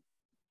than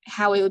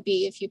how it would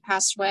be if you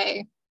passed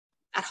away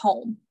at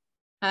home,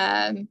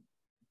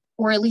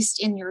 or at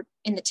least in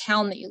the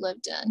town that you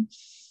lived in.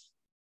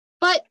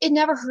 But it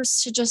never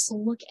hurts to just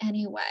look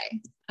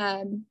anyway.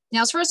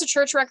 Now, as far as the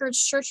church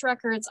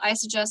records, I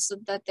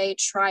suggested that they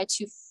try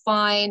to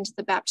find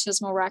the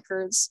baptismal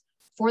records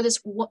for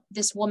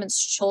this woman's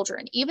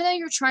children. Even though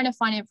you're trying to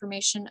find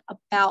information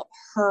about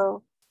her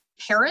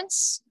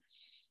parents,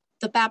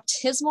 the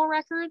baptismal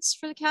records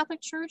for the Catholic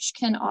Church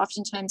can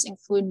oftentimes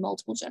include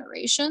multiple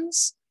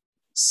generations.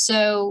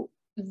 So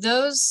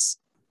those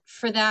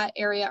for that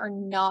area are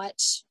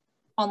not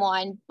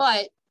online,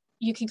 but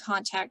you can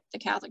contact the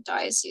Catholic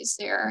diocese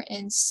there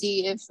and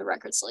see if the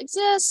records still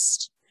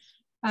exist,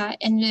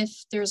 and if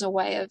there's a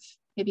way of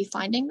maybe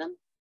finding them.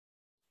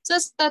 So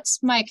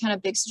that's my kind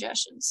of big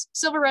suggestions.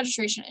 Civil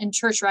registration and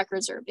church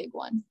records are a big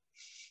one.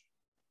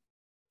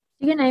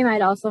 DNA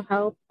might also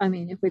help. I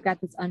mean, if we've got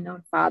this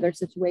unknown father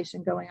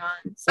situation going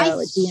on,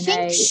 so I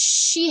think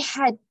she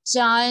had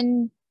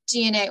done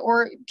DNA,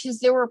 or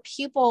because there were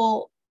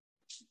people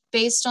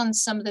based on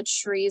some of the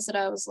trees that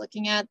I was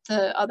looking at,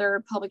 the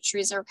other public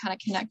trees that are kind of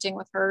connecting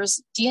with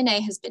hers,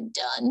 DNA has been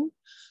done.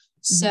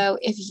 Mm-hmm. So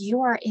if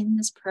you are in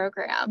this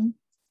program,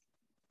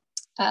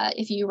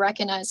 if you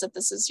recognize that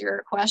this is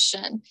your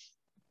question,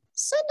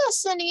 send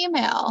us an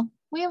email.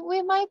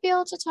 We might be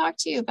able to talk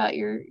to you about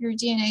your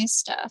DNA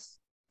stuff.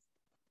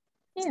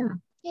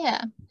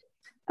 Yeah.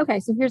 Okay,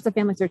 so here's the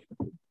Family Search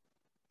Wiki.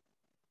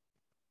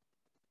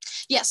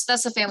 Yes,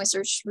 that's the Family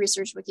Search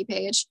Research Wiki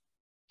page.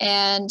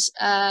 And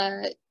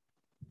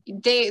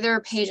there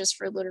are pages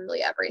for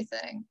literally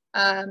everything.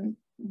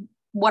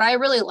 What I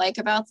really like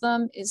about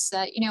them is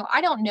that,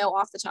 I don't know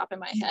off the top of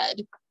my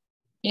head,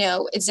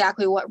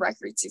 exactly what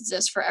records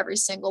exist for every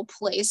single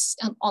place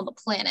on the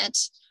planet.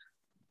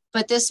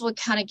 But this would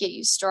kind of get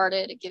you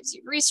started. It gives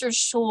you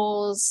research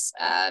tools.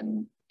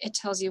 It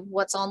tells you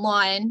what's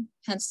online,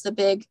 hence the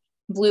big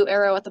blue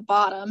arrow at the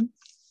bottom.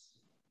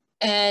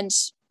 And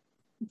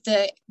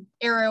the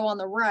arrow on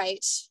the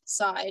right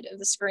side of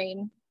the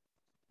screen,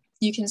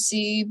 you can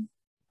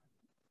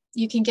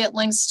get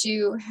links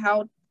to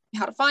how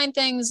to find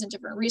things and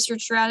different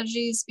research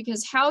strategies,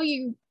 because how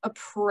you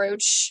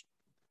approach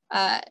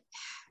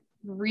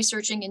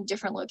researching in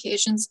different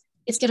locations,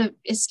 it's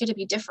gonna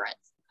be different.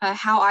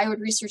 How I would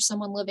research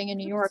someone living in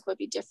New York would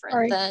be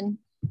different than,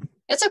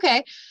 it's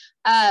okay.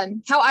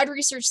 How I'd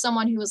research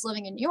someone who was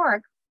living in New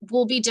York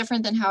will be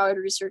different than how I would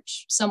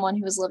research someone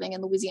who was living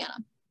in Louisiana.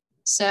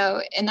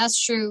 So, and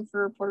that's true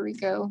for Puerto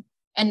Rico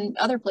and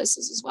other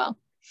places as well.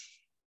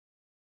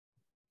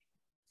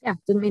 Yeah,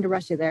 didn't mean to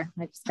rush you there.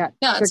 I just got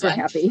trigger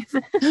happy.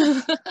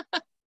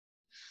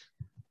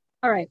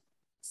 All right.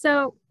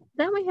 So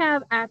then we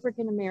have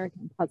African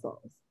American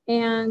puzzles.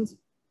 And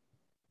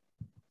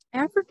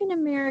African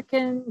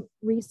American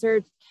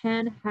research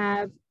can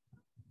have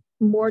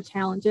more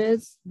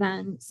challenges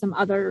than some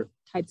other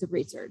types of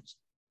research.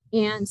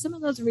 And some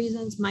of those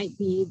reasons might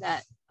be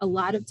that a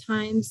lot of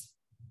times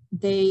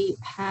they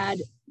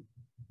had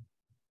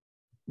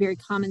very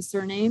common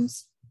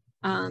surnames.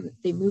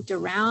 They moved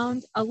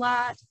around a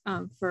lot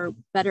for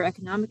better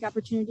economic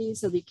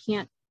opportunities, so you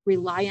can't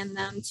rely on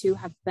them to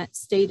have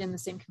stayed in the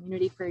same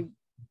community for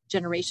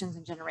generations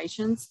and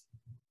generations.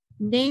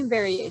 Name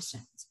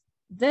variations.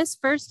 This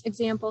first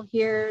example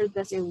here,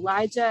 this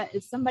Elijah,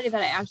 is somebody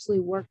that I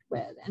actually worked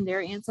with, and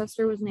their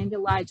ancestor was named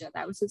Elijah.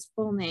 That was his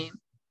full name.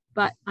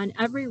 But on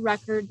every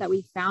record that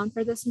we found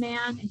for this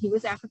man, and he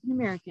was African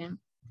American,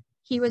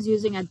 he was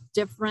using a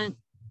different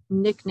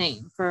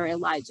nickname for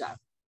Elijah.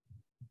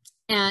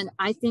 And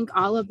I think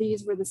all of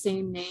these were the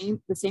same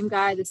name, the same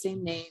guy, the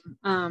same name,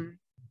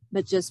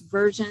 but just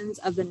versions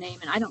of the name.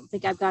 And I don't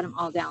think I've got them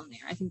all down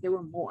there. I think there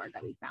were more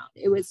that we found.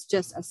 It was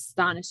just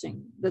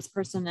astonishing. This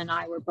person and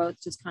I were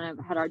both just kind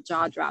of had our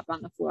jaw drop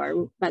on the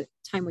floor by the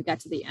time we got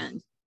to the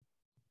end.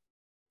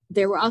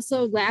 There were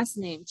also last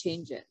name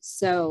changes.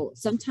 So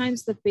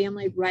sometimes the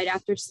family right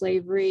after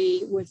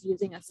slavery was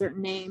using a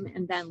certain name,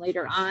 and then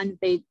later on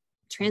they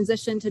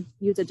transitioned to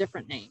use a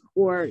different name,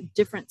 or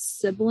different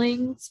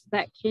siblings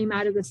that came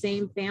out of the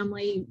same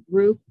family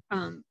group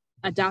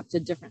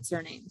adopted different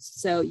surnames.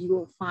 So you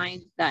will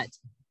find that,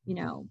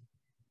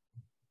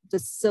 the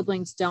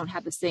siblings don't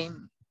have the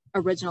same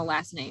original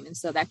last name. And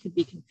so that could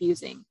be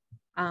confusing,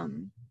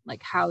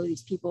 like how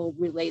these people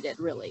related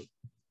really.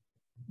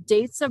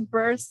 Dates of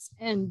births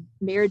and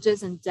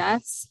marriages and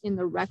deaths in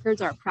the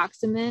records are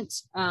approximate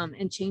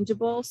and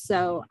changeable.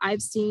 So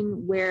I've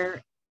seen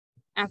where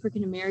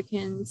African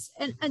Americans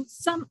and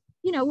some,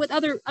 with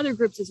other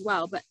groups as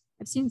well, but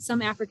I've seen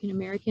some African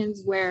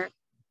Americans where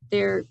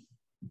they're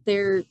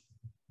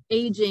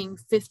aging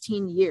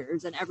 15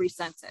 years in every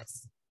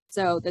census.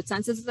 So the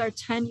censuses are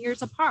 10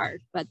 years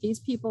apart, but these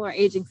people are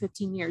aging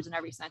 15 years in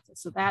every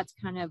census. So that's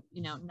kind of,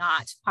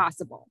 not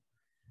possible.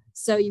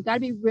 So you've got to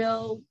be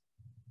real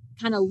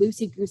kind of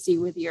loosey-goosey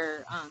with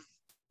your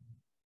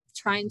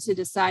trying to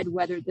decide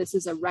whether this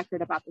is a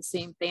record about the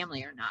same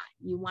family or not.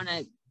 You want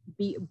to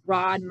be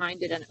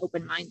broad-minded and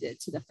open-minded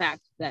to the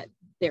fact that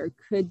there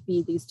could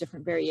be these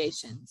different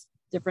variations,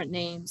 different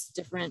names,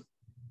 different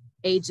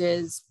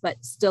ages,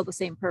 but still the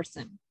same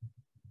person.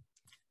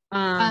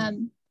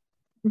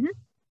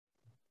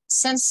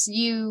 Since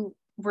you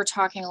were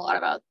talking a lot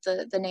about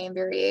the name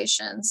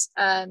variations,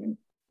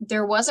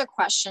 there was a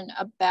question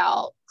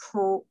about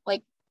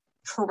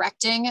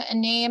correcting a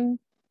name.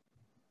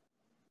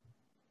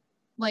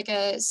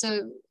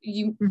 So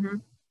you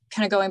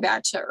kind of going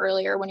back to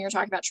earlier when you were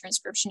talking about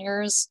transcription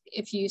errors,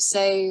 if you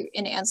say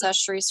in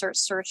Ancestry, start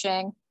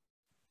searching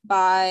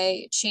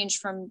by change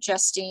from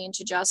Justine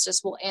to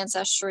Justice, will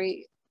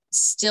Ancestry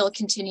still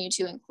continue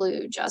to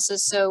include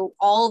Justice? So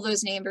all of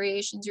those name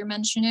variations you're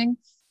mentioning,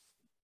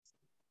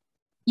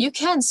 you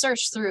can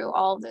search through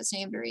all of those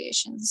name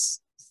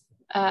variations.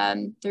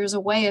 There's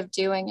a way of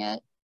doing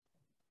it.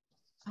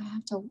 I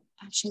have to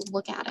actually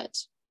look at it.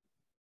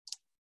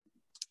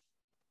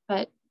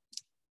 But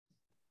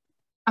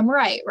I'm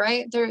right?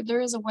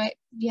 There is a way.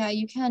 Yeah,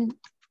 you can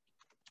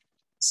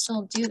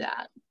still do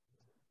that.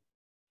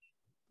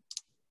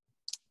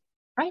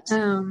 Right?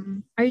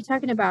 Are you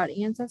talking about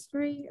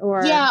Ancestry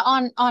or? Yeah,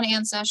 on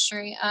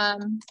Ancestry. I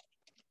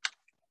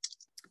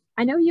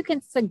know you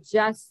can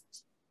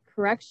suggest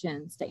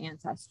corrections to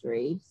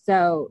Ancestry.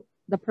 So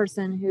the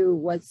person who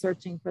was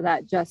searching for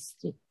that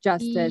justice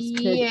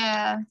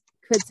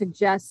could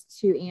suggest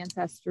to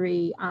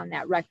Ancestry on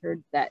that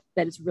record that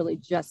is really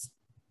just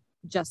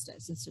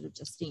Justice instead of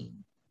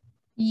Justine.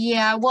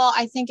 Yeah, well,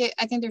 I think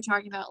they're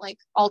talking about like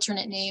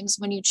alternate names.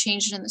 When you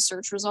change it in the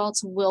search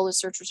results, will the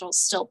search results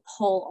still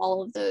pull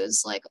all of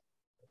those like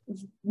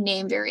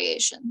name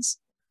variations?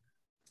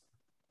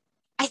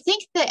 I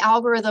think the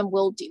algorithm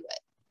will do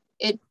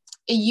it.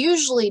 It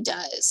usually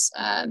does,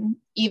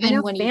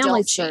 even when you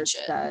don't change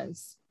it.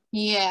 Does.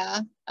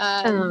 Yeah.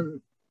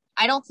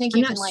 I don't think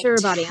you can like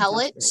tell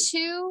it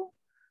to.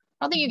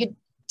 I don't think you could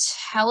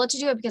tell it to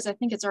do it because I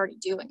think it's already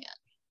doing it.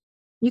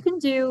 You can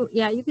do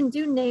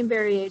name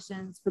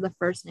variations for the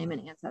first name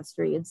in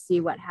Ancestry and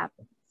see what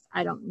happens.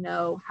 I don't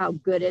know how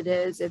good it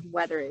is,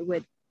 whether it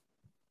would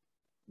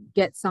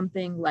get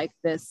something like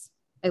this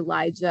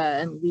Elijah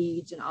and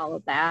Lige and all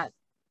of that,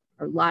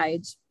 or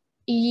Lige.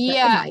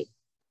 Yeah,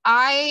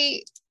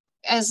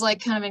 as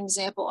like kind of an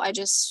example, I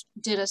just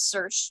did a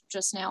search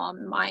just now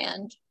on my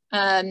end.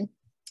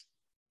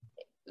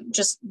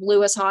 Just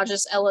Louis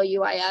Hodges,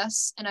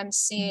 Louis, and I'm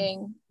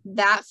seeing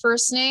that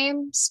first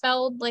name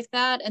spelled like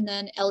that, and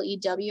then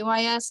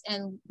Lewis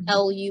and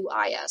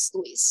Luis,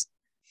 Luis.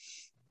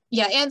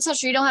 Yeah,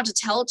 Ancestry, you don't have to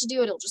tell it to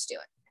do it, it'll just do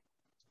it.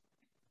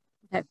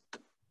 Okay,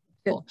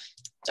 good. Cool.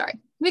 Sorry,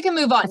 we can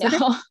move on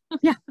now.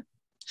 Okay.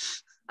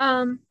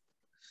 Yeah.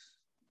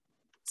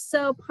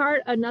 So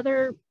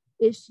another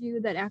issue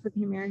that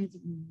African Americans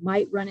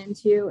might run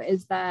into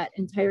is that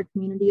entire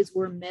communities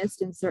were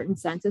missed in certain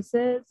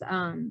censuses.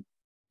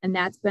 And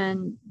that's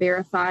been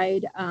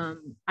verified.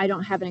 I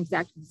don't have an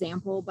exact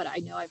example, but I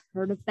know I've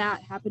heard of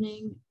that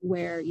happening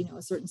where,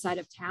 a certain side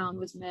of town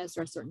was missed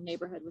or a certain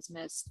neighborhood was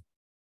missed.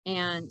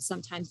 And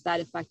sometimes that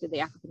affected the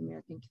African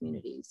American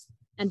communities.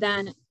 And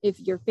then if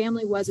your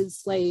family was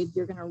enslaved,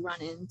 you're going to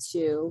run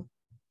into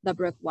the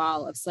brick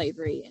wall of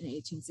slavery in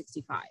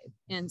 1865.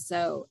 And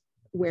so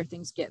where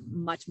things get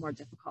much more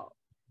difficult.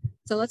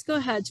 So let's go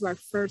ahead to our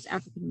first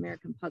African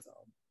American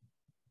puzzle.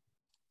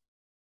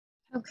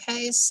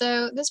 Okay,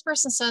 so this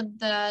person said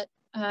that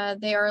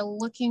they are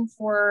looking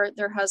for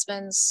their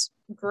husband's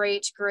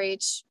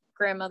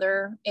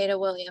great-great-grandmother, Ada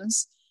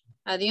Williams.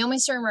 The only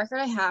certain record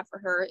I have for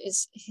her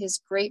is his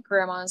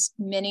great-grandma's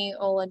Minnie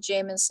Ola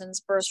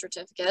Jamieson's birth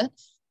certificate.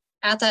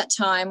 At that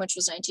time, which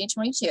was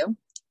 1922,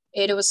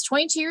 Ada was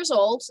 22 years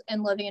old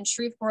and living in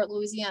Shreveport,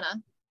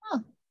 Louisiana,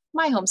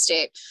 my home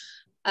state.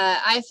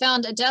 I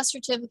found a death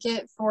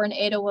certificate for an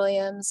Ada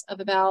Williams of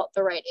about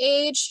the right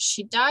age.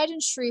 She died in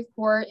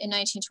Shreveport in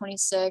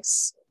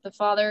 1926. The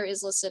father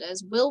is listed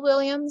as Will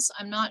Williams.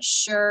 I'm not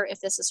sure if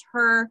this is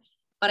her,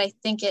 but I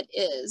think it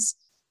is.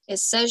 It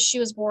says she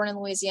was born in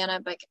Louisiana,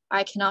 but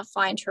I cannot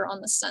find her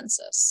on the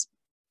census.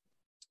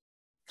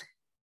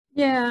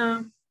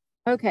 Yeah.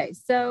 Okay,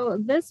 so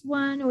this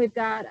one, we've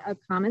got a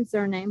common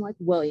surname like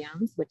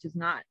Williams, which is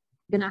not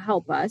going to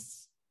help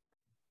us.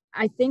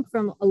 I think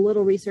from a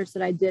little research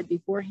that I did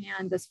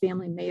beforehand, this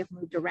family may have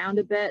moved around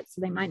a bit, so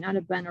they might not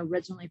have been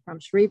originally from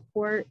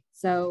Shreveport.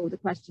 So the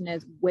question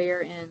is,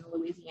 where in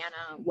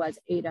Louisiana was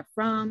Ada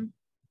from?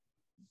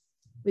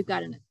 We've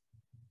got an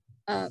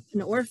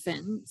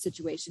orphan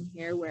situation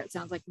here where it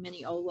sounds like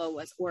Minnie Ola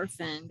was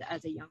orphaned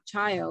as a young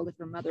child if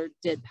her mother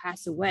did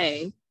pass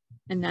away.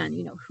 And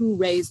then, who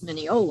raised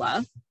Minnie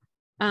Ola?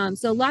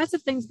 So lots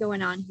of things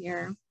going on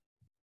here.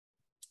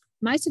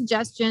 My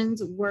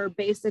suggestions were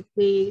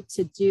basically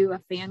to do a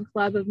fan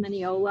club of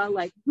Minnie Ola,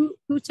 like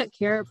who took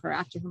care of her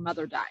after her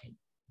mother died?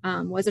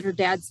 Was it her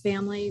dad's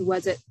family?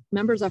 Was it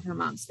members of her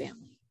mom's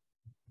family?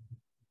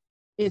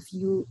 if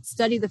you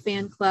study the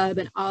fan club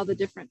and all the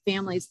different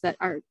families that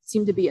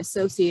seem to be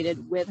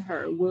associated with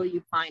her, will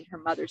you find her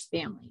mother's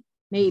family?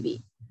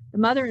 Maybe. The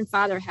mother and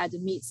father had to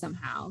meet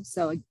somehow.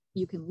 So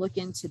you can look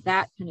into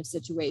that kind of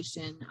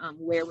situation.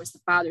 Where was the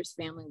father's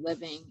family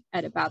living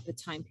at about the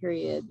time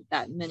period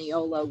that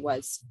Mineola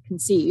was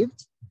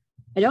conceived?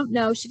 I don't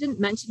know. She didn't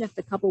mention if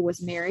the couple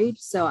was married,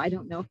 so I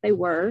don't know if they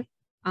were.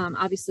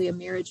 Obviously, a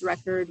marriage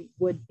record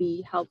would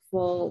be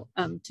helpful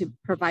to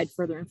provide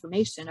further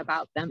information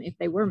about them if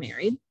they were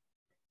married.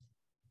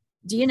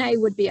 DNA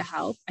would be a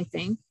help, I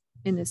think,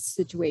 in this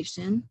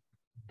situation.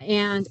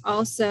 And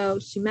also,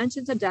 she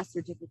mentions a death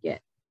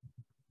certificate.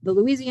 The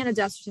Louisiana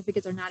death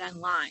certificates are not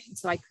online,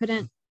 so I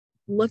couldn't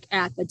look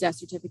at the death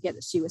certificate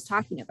that she was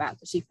talking about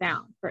that she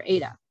found for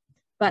Ada.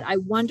 But I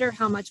wonder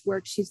how much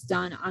work she's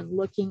done on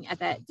looking at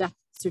that death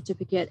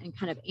certificate and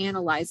kind of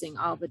analyzing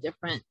all the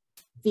different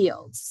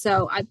fields.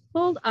 So I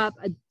pulled up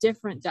a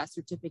different death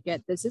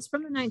certificate. This is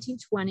from the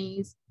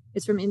 1920s.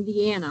 It's from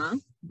Indiana,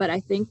 but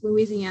I think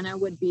Louisiana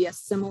would be a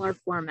similar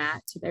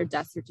format to their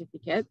death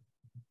certificate.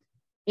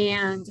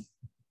 And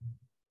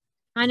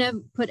kind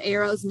of put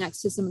arrows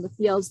next to some of the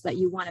fields that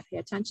you want to pay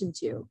attention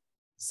to.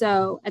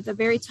 So at the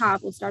very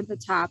top, we'll start at the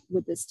top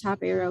with this top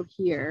arrow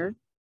here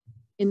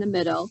in the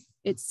middle.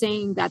 It's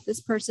saying that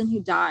this person who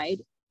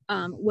died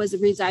was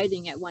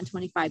residing at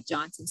 125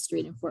 Johnson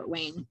Street in Fort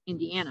Wayne,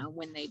 Indiana,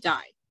 when they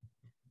died.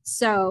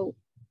 So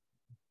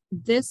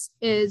this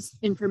is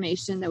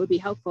information that would be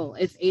helpful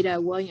if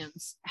Ada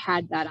Williams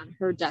had that on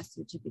her death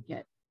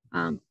certificate.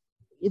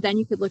 Then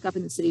you could look up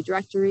in the city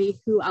directory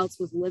who else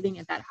was living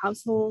at that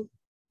household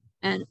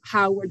and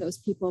how were those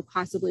people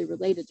possibly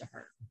related to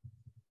her.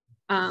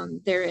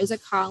 There is a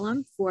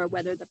column for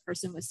whether the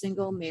person was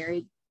single,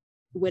 married,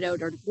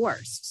 widowed, or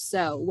divorced.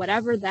 So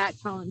whatever that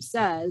column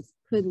says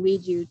could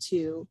lead you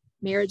to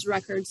marriage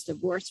records,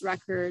 divorce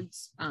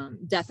records,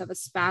 death of a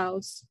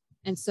spouse,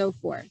 and so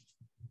forth.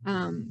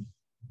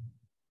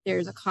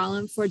 There's a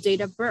column for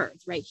date of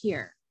birth right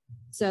here.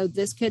 So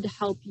this could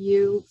help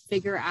you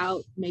figure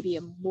out maybe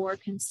a more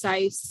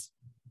concise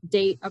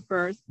date of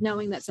birth,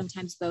 knowing that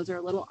sometimes those are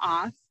a little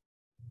off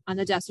on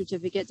the death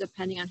certificate,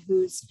 depending on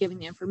who's giving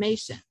the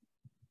information.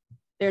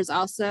 There's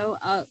also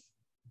a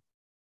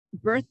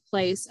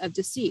birthplace of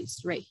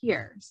deceased right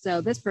here.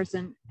 So this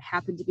person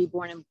happened to be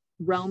born in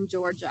Rome,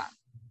 Georgia.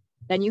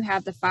 Then you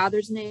have the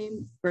father's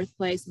name,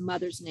 birthplace,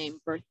 mother's name,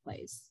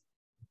 birthplace.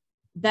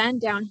 Then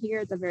down here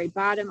at the very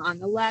bottom on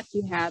the left,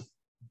 you have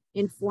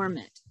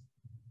informant.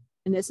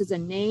 And this is a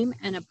name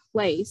and a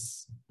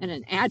place and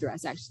an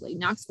address, actually,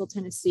 Knoxville,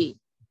 Tennessee.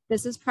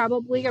 This is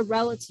probably a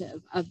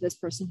relative of this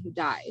person who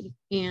died.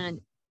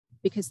 And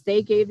because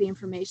they gave the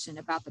information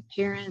about the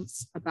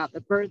parents, about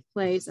the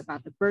birthplace,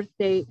 about the birth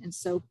date, and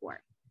so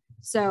forth.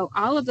 So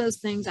all of those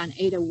things on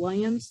Ada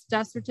Williams'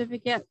 death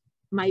certificate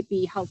might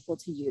be helpful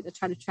to you to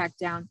try to track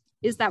down,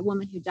 is that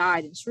woman who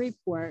died in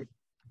Shreveport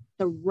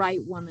the right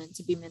woman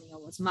to be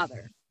Mineola's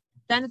mother?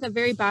 Then at the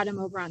very bottom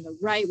over on the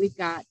right, we've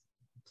got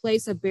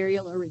place of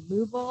burial or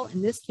removal.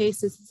 In this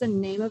case, this is the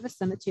name of a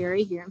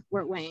cemetery here in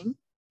Fort Wayne.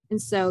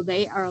 And so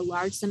they are a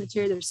large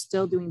cemetery. They're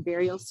still doing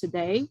burials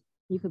today.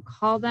 You could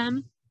call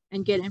them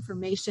and get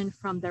information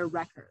from their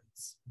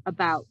records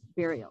about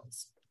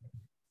burials.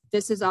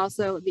 This is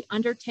also the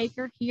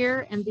undertaker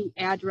here and the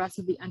address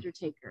of the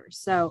undertaker.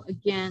 So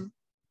again,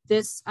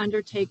 this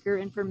undertaker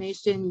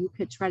information you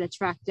could try to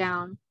track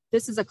down.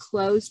 This is a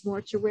closed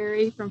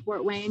mortuary from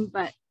Fort Wayne,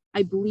 but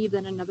I believe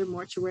that another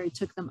mortuary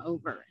took them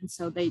over. And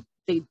so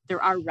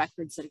there are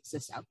records that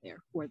exist out there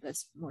for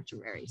this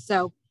mortuary.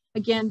 So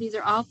again, these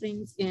are all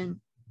things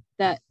in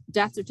the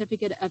death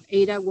certificate of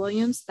Ada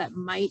Williams that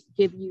might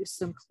give you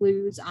some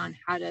clues on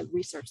how to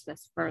research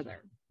this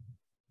further.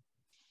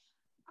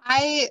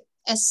 I,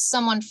 as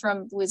someone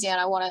from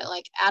Louisiana, I want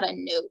to add a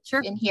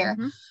note in here.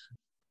 Mm-hmm.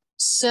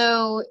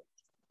 So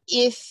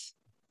if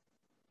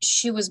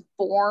she was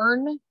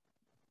born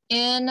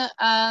in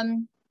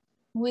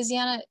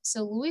Louisiana,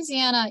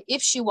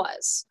 if she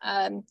was,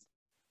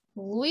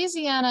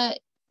 Louisiana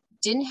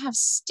didn't have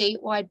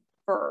statewide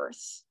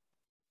birth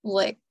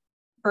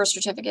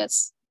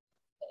certificates.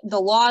 The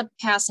law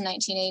passed in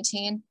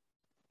 1918,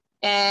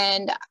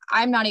 and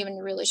I'm not even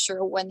really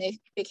sure when they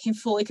became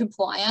fully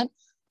compliant.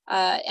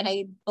 And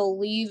I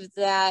believe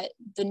that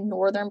the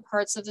northern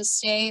parts of the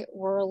state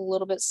were a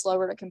little bit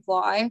slower to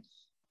comply.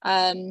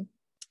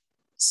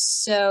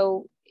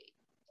 So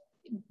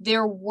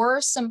there were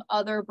some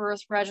other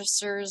birth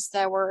registers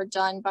that were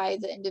done by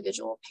the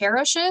individual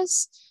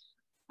parishes,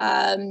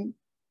 but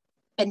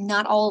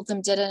not all of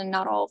them did it, and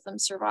not all of them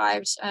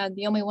survived.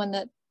 The only one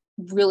that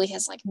really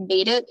has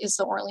made it is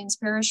the Orleans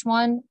Parish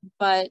one.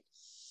 But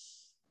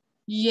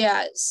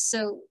yeah,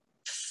 so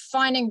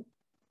finding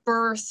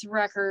birth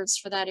records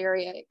for that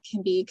area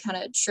can be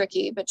kind of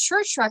tricky, but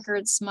church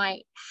records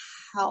might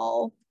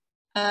help.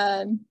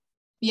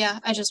 Yeah,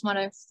 I just want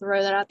to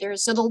throw that out there.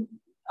 So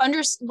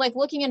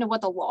looking into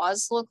what the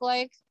laws look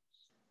like,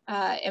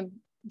 and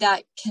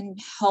that can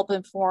help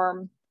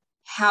inform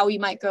how you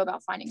might go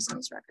about finding some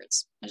of these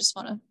records. I just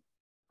want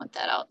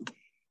that out.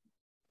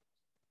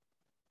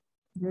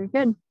 Very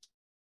good.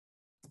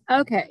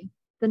 Okay,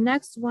 the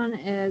next one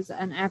is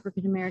an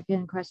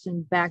African-American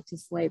question back to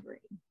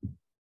slavery.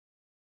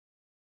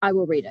 I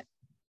will read it.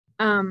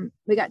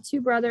 We got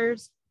two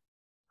brothers.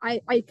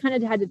 I kind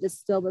of had to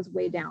distill this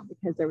way down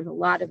because there was a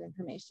lot of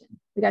information.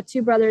 We got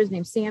two brothers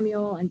named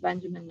Samuel and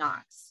Benjamin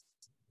Knox.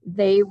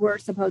 They were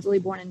supposedly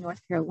born in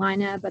North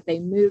Carolina, but they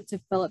moved to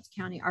Phillips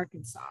County,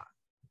 Arkansas.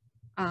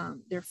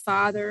 Their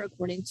father,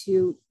 according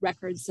to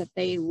records that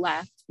they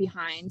left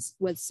behind,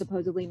 was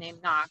supposedly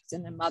named Knox,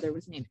 and the mother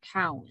was named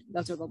Cowan.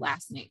 Those are the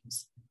last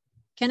names.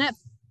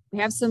 We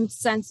have some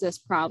census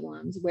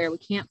problems where we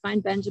can't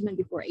find Benjamin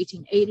before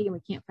 1880 and we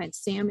can't find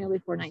Samuel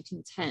before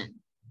 1910.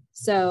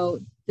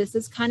 So this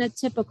is kind of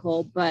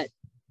typical, but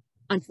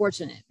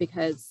unfortunate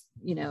because,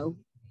 you know,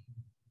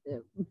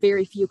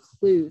 very few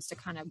clues to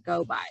kind of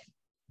go by.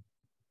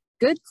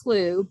 Good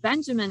clue,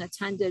 Benjamin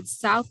attended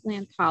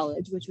Southland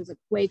College, which was a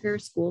Quaker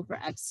school for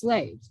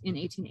ex-slaves in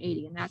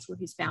 1880, and that's where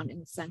he's found in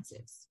the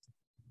census.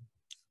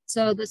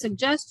 So the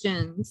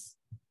suggestions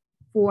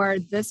for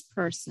this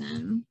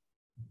person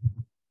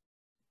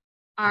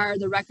are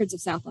the records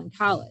of Southland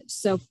College.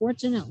 So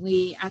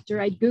fortunately,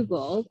 after I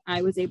Googled,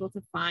 I was able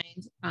to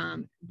find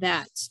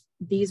that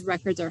these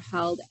records are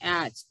held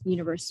at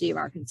University of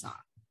Arkansas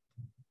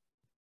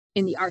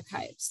in the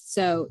archives.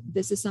 So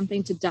this is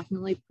something to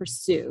definitely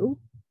pursue.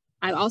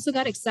 I also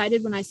got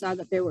excited when I saw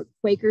that there were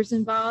Quakers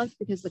involved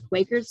because the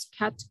Quakers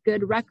kept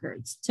good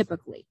records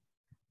typically.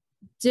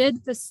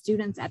 Did the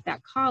students at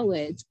that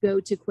college go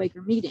to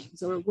Quaker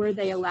meetings, or were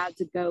they allowed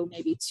to go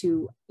maybe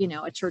to, you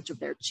know, a church of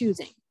their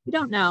choosing? We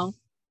don't know,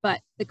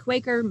 but the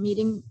Quaker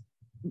meeting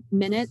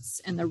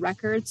minutes and the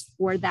records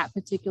for that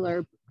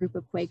particular group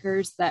of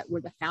Quakers that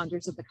were the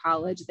founders of the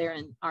college there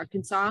in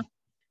Arkansas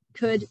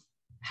could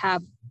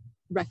have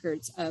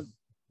records of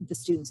the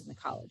students in the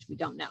college. We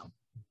don't know.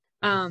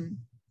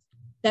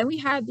 Then we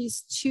have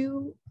these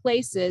two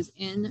places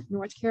in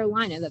North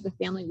Carolina that the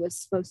family was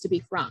supposed to be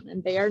from,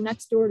 and they are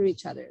next door to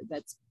each other.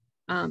 That's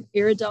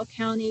Iredell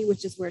County,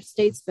 which is where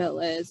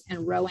Statesville is,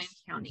 and Rowan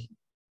County.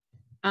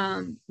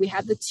 We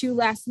have the two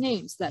last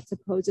names that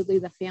supposedly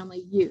the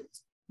family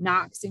used,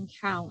 Knox and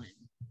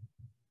Cowan.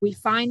 We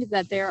find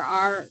that there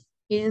are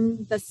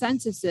in the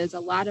censuses a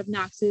lot of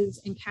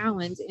Knoxes and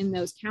Cowans in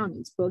those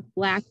counties, both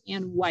Black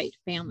and white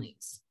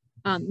families.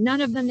 None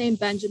of them named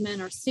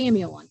Benjamin or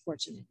Samuel,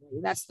 unfortunately.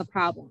 That's the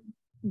problem.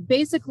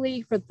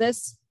 Basically, for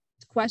this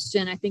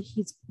question, I think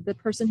the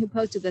person who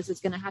posted this is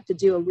going to have to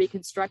do a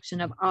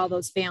reconstruction of all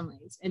those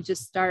families and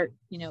just start,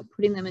 you know,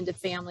 putting them into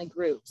family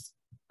groups.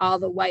 All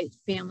the white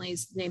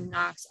families named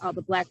Knox, all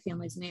the Black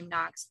families named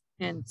Knox,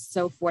 and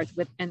so forth,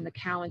 and the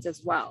Cowans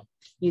as well,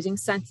 using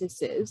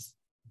censuses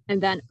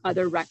and then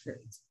other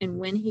records. And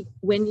when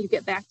you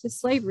get back to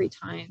slavery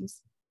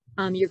times,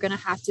 you're going to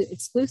have to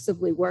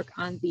exclusively work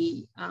on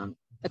the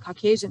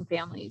Caucasian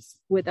families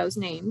with those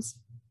names,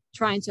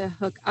 trying to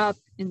hook up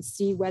and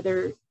see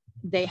whether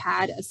they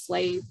had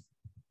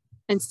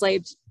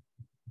enslaved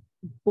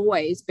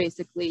boys,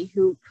 basically,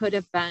 who could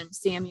have been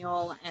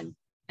Samuel and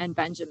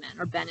Benjamin,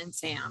 or Ben and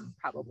Sam,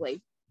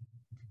 probably,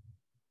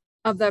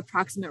 of the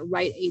approximate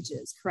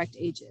correct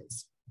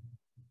ages.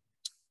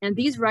 And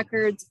these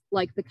records,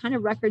 like the kind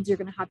of records you're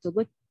going to have to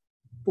look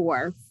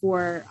for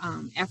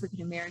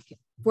African American,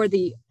 for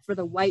the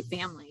white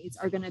families,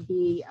 are going to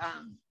be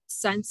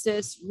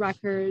census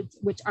records,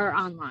 which are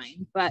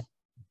online, but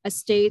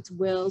estates,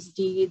 wills,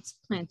 deeds,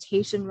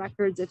 plantation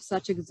records, if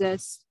such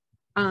exist,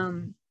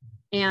 and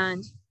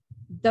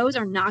those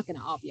are not going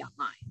to all be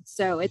online.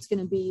 So it's going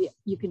to be,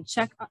 you can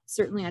check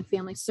certainly on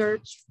Family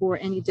Search for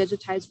any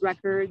digitized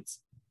records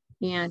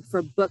and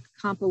for book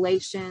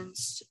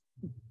compilations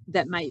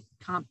that might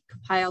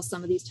compile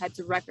some of these types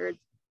of records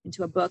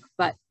into a book,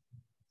 but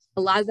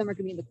a lot of them are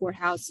going to be in the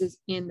courthouses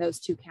in those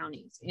two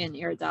counties, in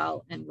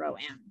Iredell and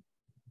Rowan.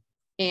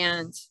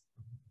 And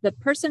the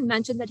person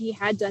mentioned that he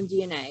had done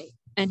DNA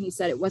and he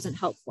said it wasn't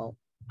helpful.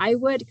 I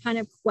would kind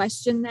of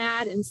question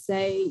that and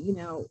say, you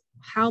know,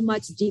 how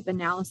much deep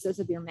analysis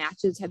of your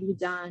matches have you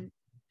done?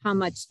 How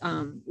much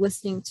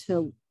listening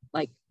to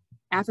like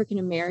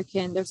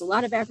African-American, there's a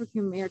lot of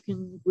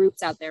African-American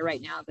groups out there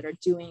right now that are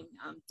doing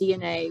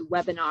DNA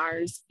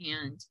webinars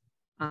and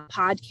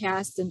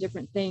podcasts and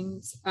different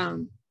things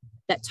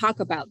that talk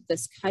about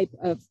this type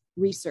of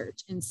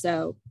research. And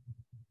so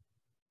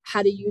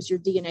how to use your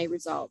DNA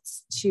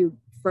results to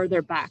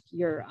further back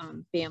your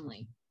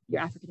family,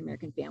 your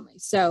African-American family.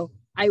 So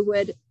I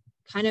would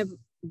kind of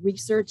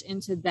research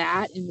into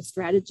that and the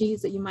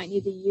strategies that you might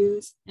need to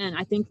use. And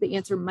I think the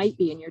answer might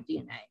be in your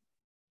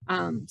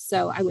DNA.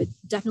 So I would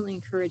definitely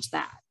encourage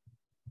that.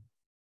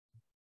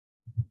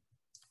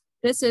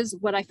 This is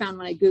what I found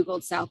when I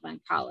Googled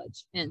Southland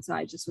College. And so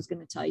I just was going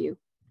to tell you.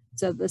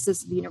 So this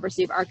is the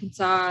University of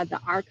Arkansas, the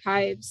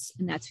archives,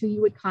 and that's who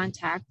you would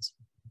contact.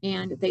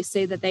 And they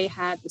say that they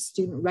have the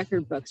student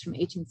record books from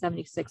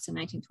 1876 to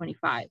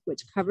 1925,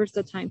 which covers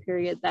the time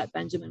period that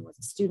Benjamin was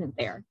a student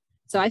there.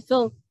 So I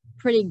feel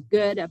pretty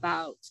good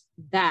about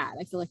that.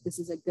 I feel like this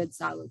is a good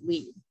solid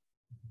lead.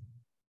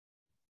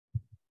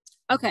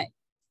 Okay.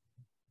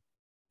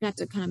 have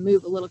to kind of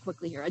move a little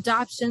quickly here.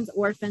 Adoptions,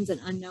 orphans,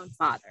 and unknown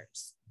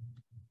fathers.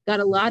 Got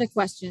a lot of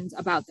questions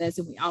about this,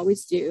 and we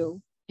always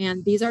do.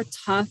 And these are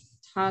tough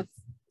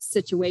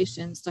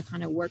situations to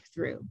kind of work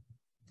through.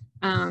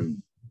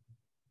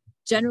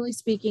 Generally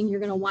speaking, you're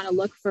going to want to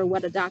look for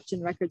what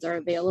adoption records are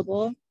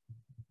available.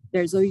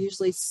 There's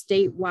usually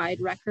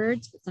statewide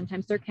records, but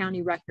sometimes they're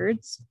county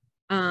records.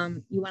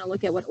 You want to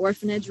look at what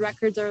orphanage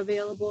records are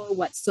available,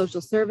 what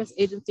social service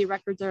agency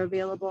records are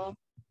available.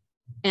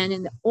 And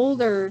in the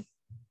older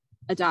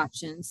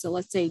adoptions, so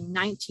let's say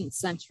 19th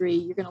century,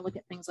 you're going to look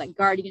at things like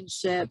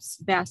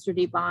guardianships,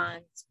 bastardy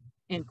bonds,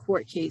 and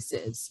court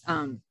cases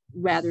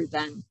rather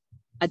than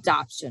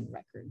adoption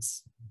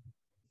records.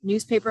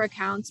 Newspaper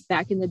accounts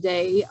back in the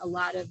day, a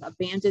lot of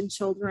abandoned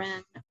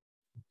children,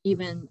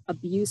 even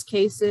abuse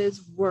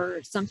cases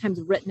were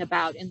sometimes written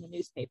about in the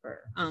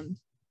newspaper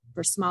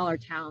for smaller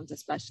towns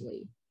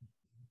especially.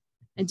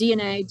 And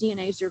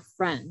DNA is your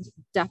friend.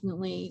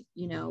 Definitely,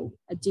 you know,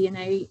 a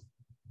DNA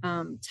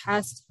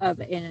test of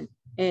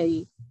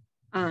a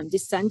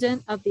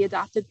descendant of the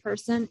adopted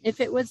person, if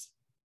it was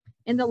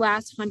in the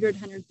last 100,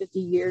 150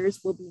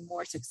 years, will be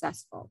more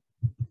successful.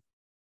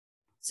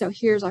 So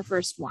here's our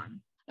first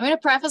one. I'm going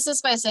to preface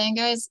this by saying,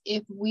 guys,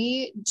 if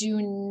we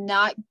do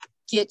not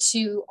get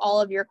to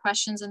all of your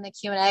questions in the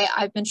Q&A,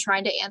 I've been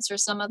trying to answer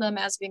some of them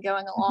as we're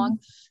going along.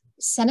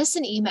 Send us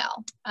an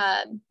email.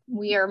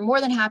 We are more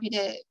than happy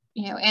to,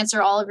 you know,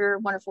 answer all of your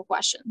wonderful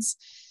questions.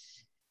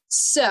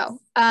 So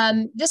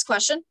this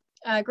question,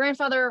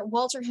 grandfather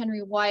Walter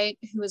Henry White,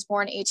 who was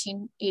born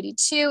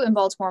 1882 in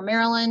Baltimore,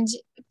 Maryland,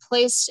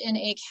 placed in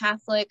a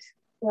Catholic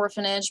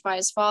orphanage by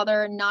his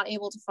father, not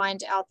able to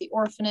find out the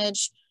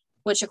orphanage,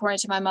 which according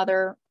to my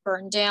mother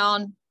burned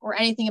down, or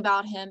anything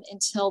about him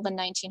until the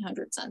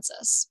 1900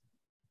 census.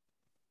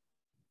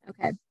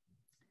 Okay.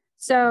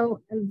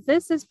 So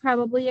this is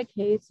probably a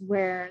case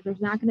where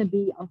there's not going to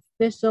be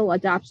official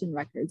adoption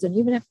records. And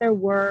even if there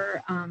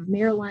were,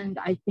 Maryland,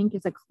 I think,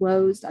 is a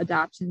closed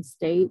adoption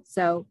state.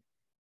 So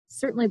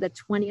certainly the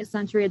 20th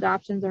century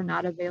adoptions are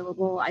not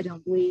available, I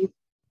don't believe.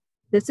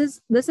 This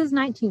is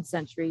 19th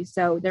century.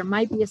 So there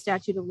might be a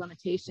statute of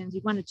limitations.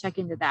 You want to check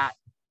into that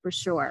for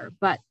sure.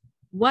 But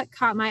what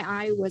caught my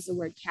eye was the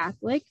word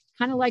Catholic,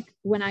 kind of like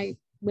when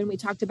we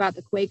talked about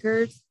the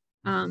Quakers.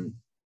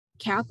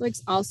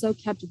 Catholics also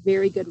kept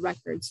very good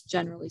records,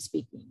 generally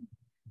speaking.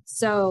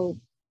 So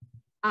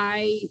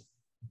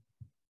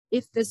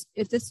if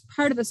this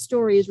part of the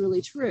story is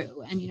really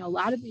true, and, you know, a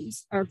lot of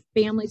these are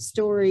family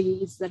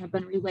stories that have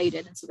been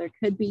related, and so there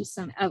could be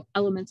some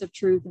elements of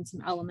truth and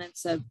some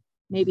elements of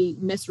maybe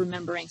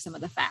misremembering some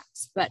of the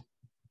facts. But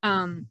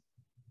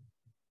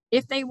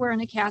if he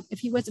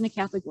was in a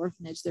Catholic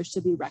orphanage, there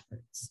should be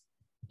records.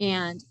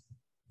 And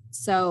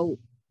so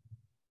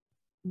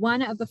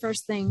one of the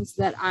first things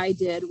that I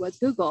did was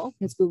Google,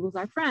 because Google's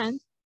our friend,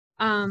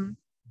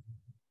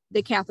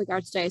 the Catholic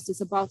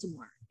Archdiocese of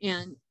Baltimore.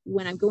 And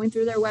when I'm going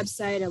through their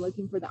website, I'm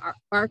looking for the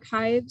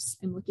archives,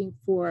 I'm looking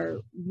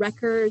for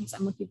records,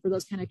 I'm looking for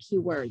those kind of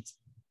keywords.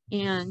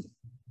 And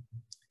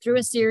through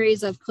a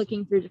series of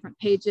clicking through different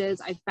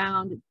pages, I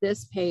found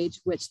this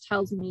page, which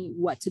tells me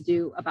what to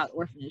do about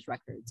orphanage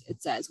records.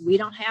 It says, we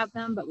don't have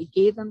them, but we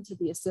gave them to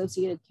the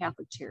Associated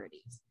Catholic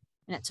Charities.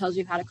 And it tells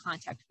you how to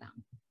contact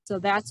them. So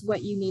that's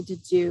what you need to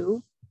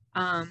do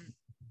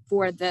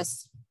for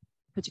this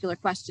particular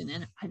question,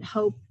 and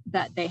hope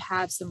that they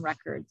have some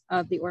records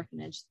of the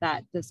orphanage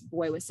that this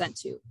boy was sent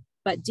to.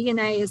 But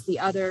DNA is the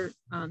other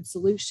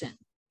solution.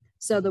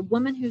 So the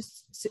woman who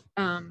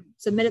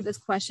submitted this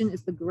question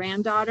is the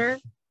granddaughter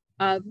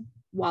of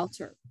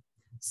Walter.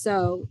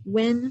 So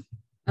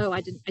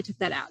I took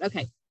that out.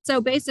 Okay. So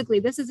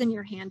basically this is in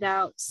your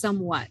handout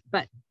somewhat,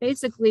 but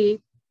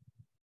basically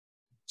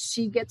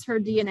she gets her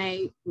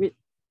DNA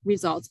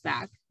results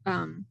back.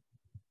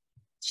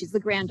 She's the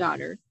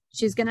granddaughter.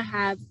 She's going to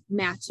have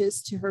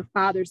matches to her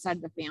father's side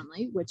of the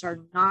family, which are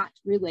not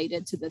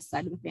related to this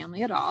side of the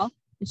family at all.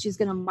 And she's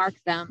going to mark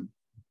them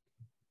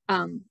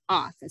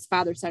off as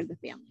father's side of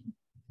the family.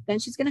 Then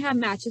she's going to have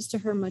matches to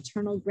her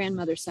maternal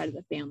grandmother's side of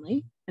the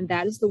family. And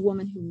that is the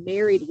woman who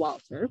married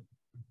Walter.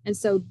 And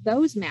so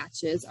those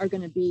matches are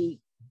going to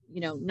be,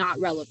 you know, not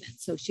relevant.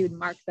 So she would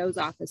mark those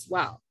off as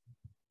well.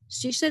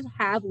 She should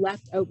have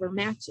leftover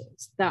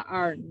matches that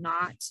are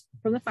not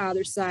from the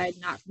father's side,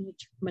 not from the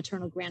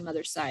maternal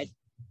grandmother's side.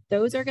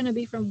 Those are going to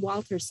be from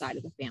Walter's side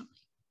of the family.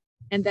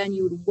 And then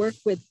you would work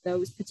with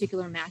those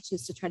particular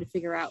matches to try to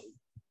figure out,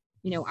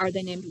 you know, are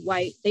they named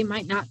White? They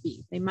might not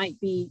be. They might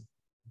be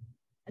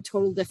a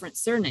total different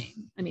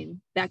surname. I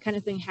mean, that kind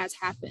of thing has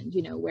happened,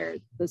 you know, where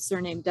the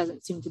surname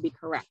doesn't seem to be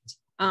correct.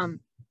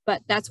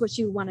 But that's what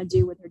you want to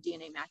do with her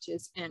DNA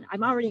matches. And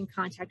I'm already in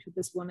contact with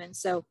this woman,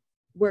 so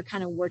we're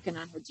kind of working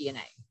on her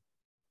DNA.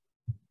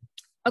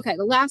 Okay,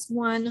 the last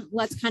one,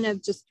 let's kind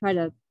of just try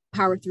to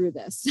power through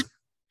this.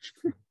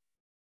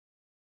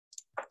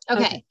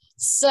 Okay.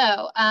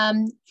 So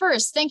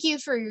first, thank you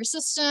for your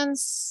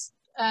assistance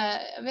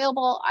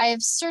available.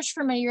 I've searched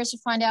for many years to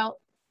find out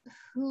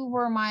who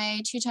were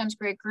my 2 times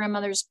great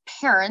grandmother's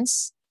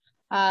parents.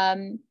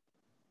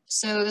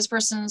 So this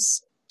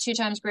person's 2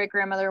 times great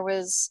grandmother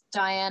was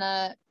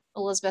Diana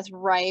Elizabeth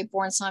Wright,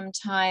 born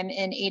sometime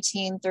in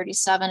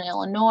 1837 in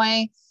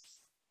Illinois.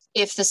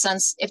 If the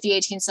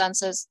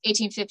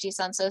 1850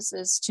 census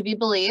is to be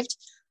believed,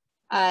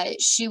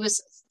 she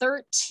was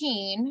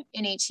 13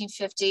 in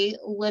 1850,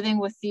 living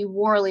with the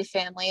Worley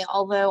family,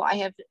 although I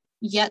have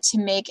yet to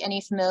make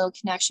any familial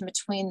connection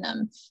between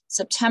them.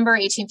 September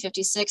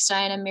 1856,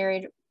 Diana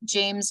married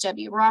James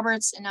W.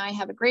 Roberts, and I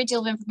have a great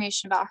deal of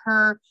information about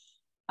her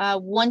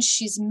once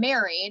she's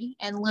married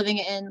and living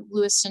in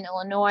Lewiston,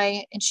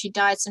 Illinois, and she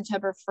died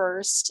September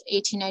 1st,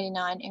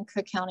 1899 in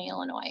Cook County,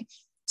 Illinois.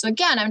 So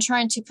again, I'm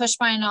trying to push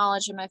my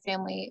knowledge of my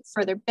family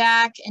further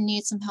back and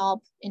need some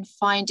help in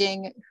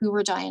finding who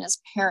were Diana's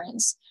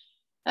parents.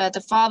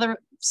 The father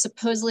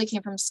supposedly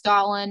came from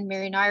Scotland,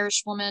 married an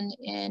Irish woman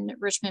in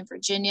Richmond,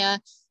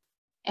 Virginia.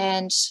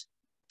 And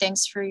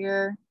thanks for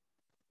your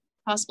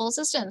possible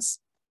assistance.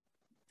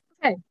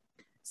 Okay,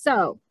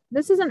 so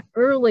this is an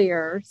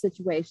earlier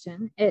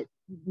situation. It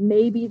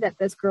may be that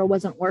this girl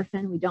was an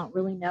orphan. We don't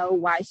really know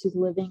why she's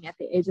living at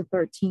the age of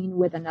 13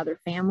 with another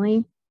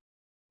family.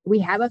 We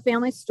have a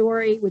family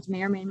story, which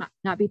may or may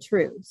not be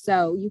true.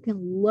 So you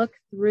can look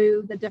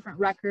through the different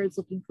records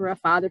looking for a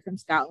father from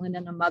Scotland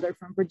and a mother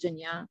from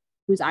Virginia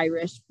who's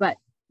Irish, but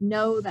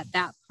know that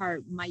that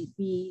part might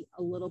be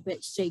a little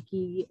bit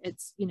shaky.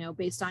 It's,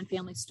 based on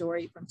family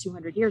story from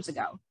 200 years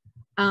ago.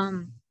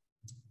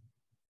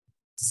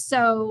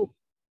 So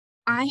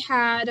I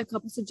had a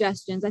couple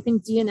suggestions. I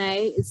think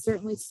DNA is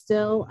certainly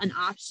still an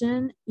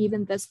option,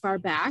 even this far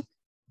back.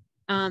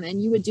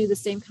 And you would do the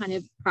same kind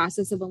of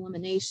process of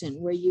elimination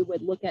where you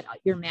would look at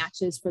your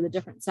matches for the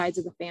different sides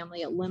of the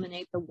family,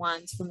 eliminate the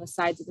ones from the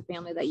sides of the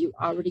family that you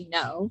already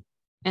know,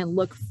 and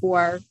look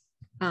for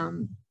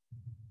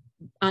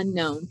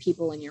unknown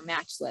people in your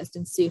match list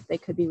and see if they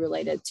could be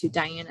related to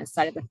Diana's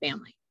side of the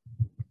family.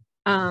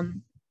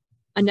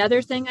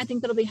 Another thing I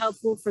think that'll be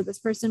helpful for this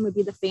person would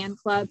be the fan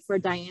club for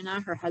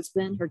Diana, her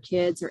husband, her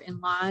kids, her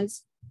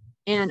in-laws,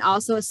 and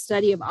also a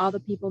study of all the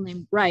people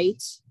named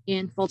Wright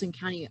in Fulton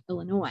County,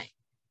 Illinois.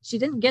 She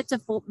didn't get to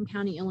Fulton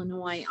County,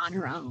 Illinois on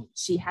her own.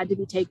 She had to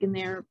be taken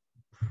there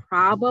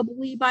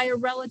probably by a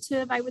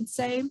relative, I would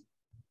say.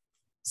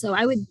 So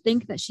I would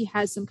think that she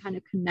has some kind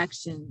of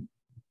connection.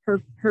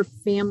 Her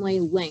family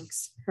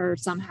links her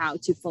somehow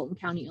to Fulton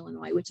County,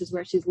 Illinois, which is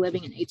where she's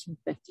living in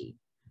 1850.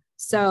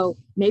 So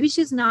maybe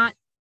she's not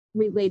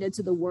related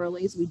to the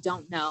Worleys. We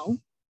don't know,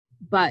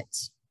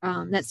 but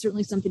that's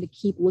certainly something to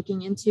keep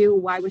looking into.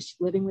 Why was she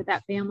living with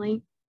that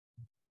family?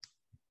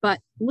 But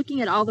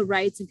looking at all the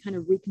rights and kind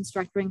of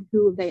reconstructing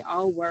who they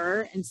all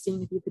were and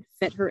seeing if you could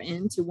fit her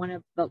into one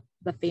of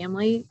the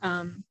family,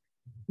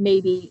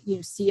 maybe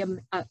see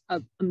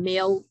a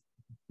male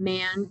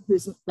man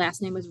whose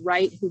last name was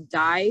Wright who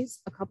dies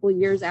a couple of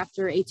years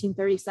after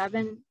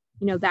 1837.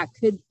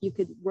 You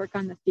could work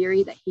on the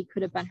theory that he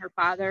could have been her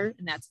father,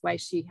 and that's why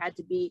she had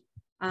to be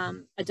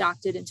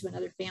adopted into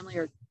another family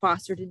or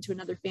fostered into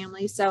another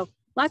family. So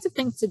lots of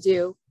things to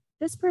do.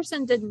 This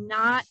person did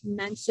not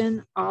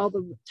mention all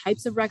the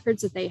types of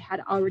records that they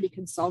had already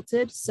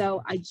consulted.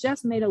 So I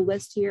just made a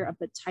list here of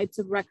the types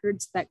of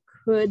records that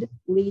could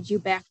lead you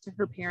back to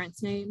her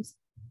parents' names.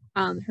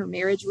 Her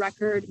marriage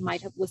record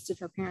might have listed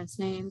her parents'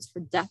 names.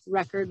 Her death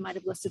record might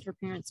have listed her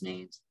parents'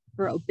 names.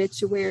 Her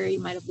obituary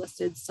might have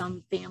listed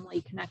some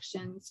family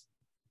connections.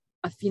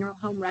 A funeral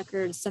home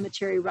record, a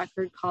cemetery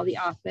record, call the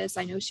office.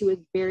 I know she was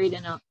buried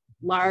in a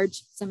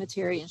large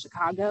cemetery in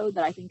Chicago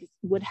that I think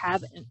would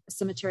have a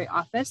cemetery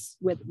office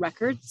with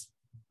records.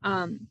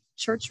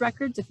 Church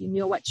records, if you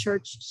knew what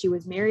church she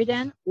was married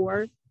in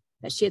or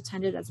that she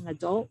attended as an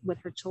adult with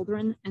her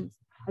children and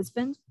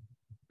husband.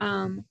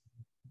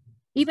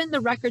 Even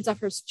the records of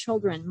her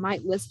children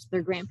might list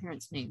their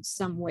grandparents' names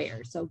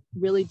somewhere. So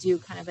really do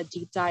kind of a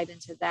deep dive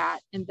into that.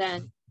 And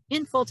then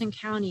in Fulton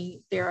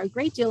County, there are a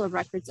great deal of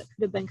records that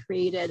could have been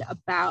created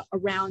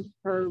around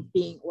her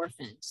being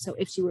orphaned. So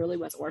if she really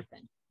was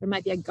orphaned, there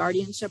might be a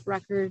guardianship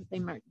record, they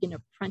might be an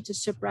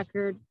apprenticeship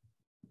record,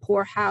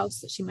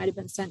 poorhouse that she might have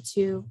been sent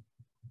to,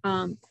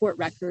 court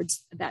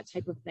records, that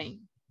type of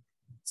thing.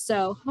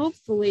 So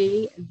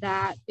hopefully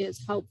that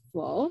is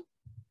helpful.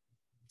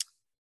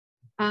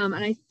 And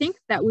I think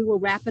that we will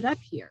wrap it up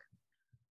here.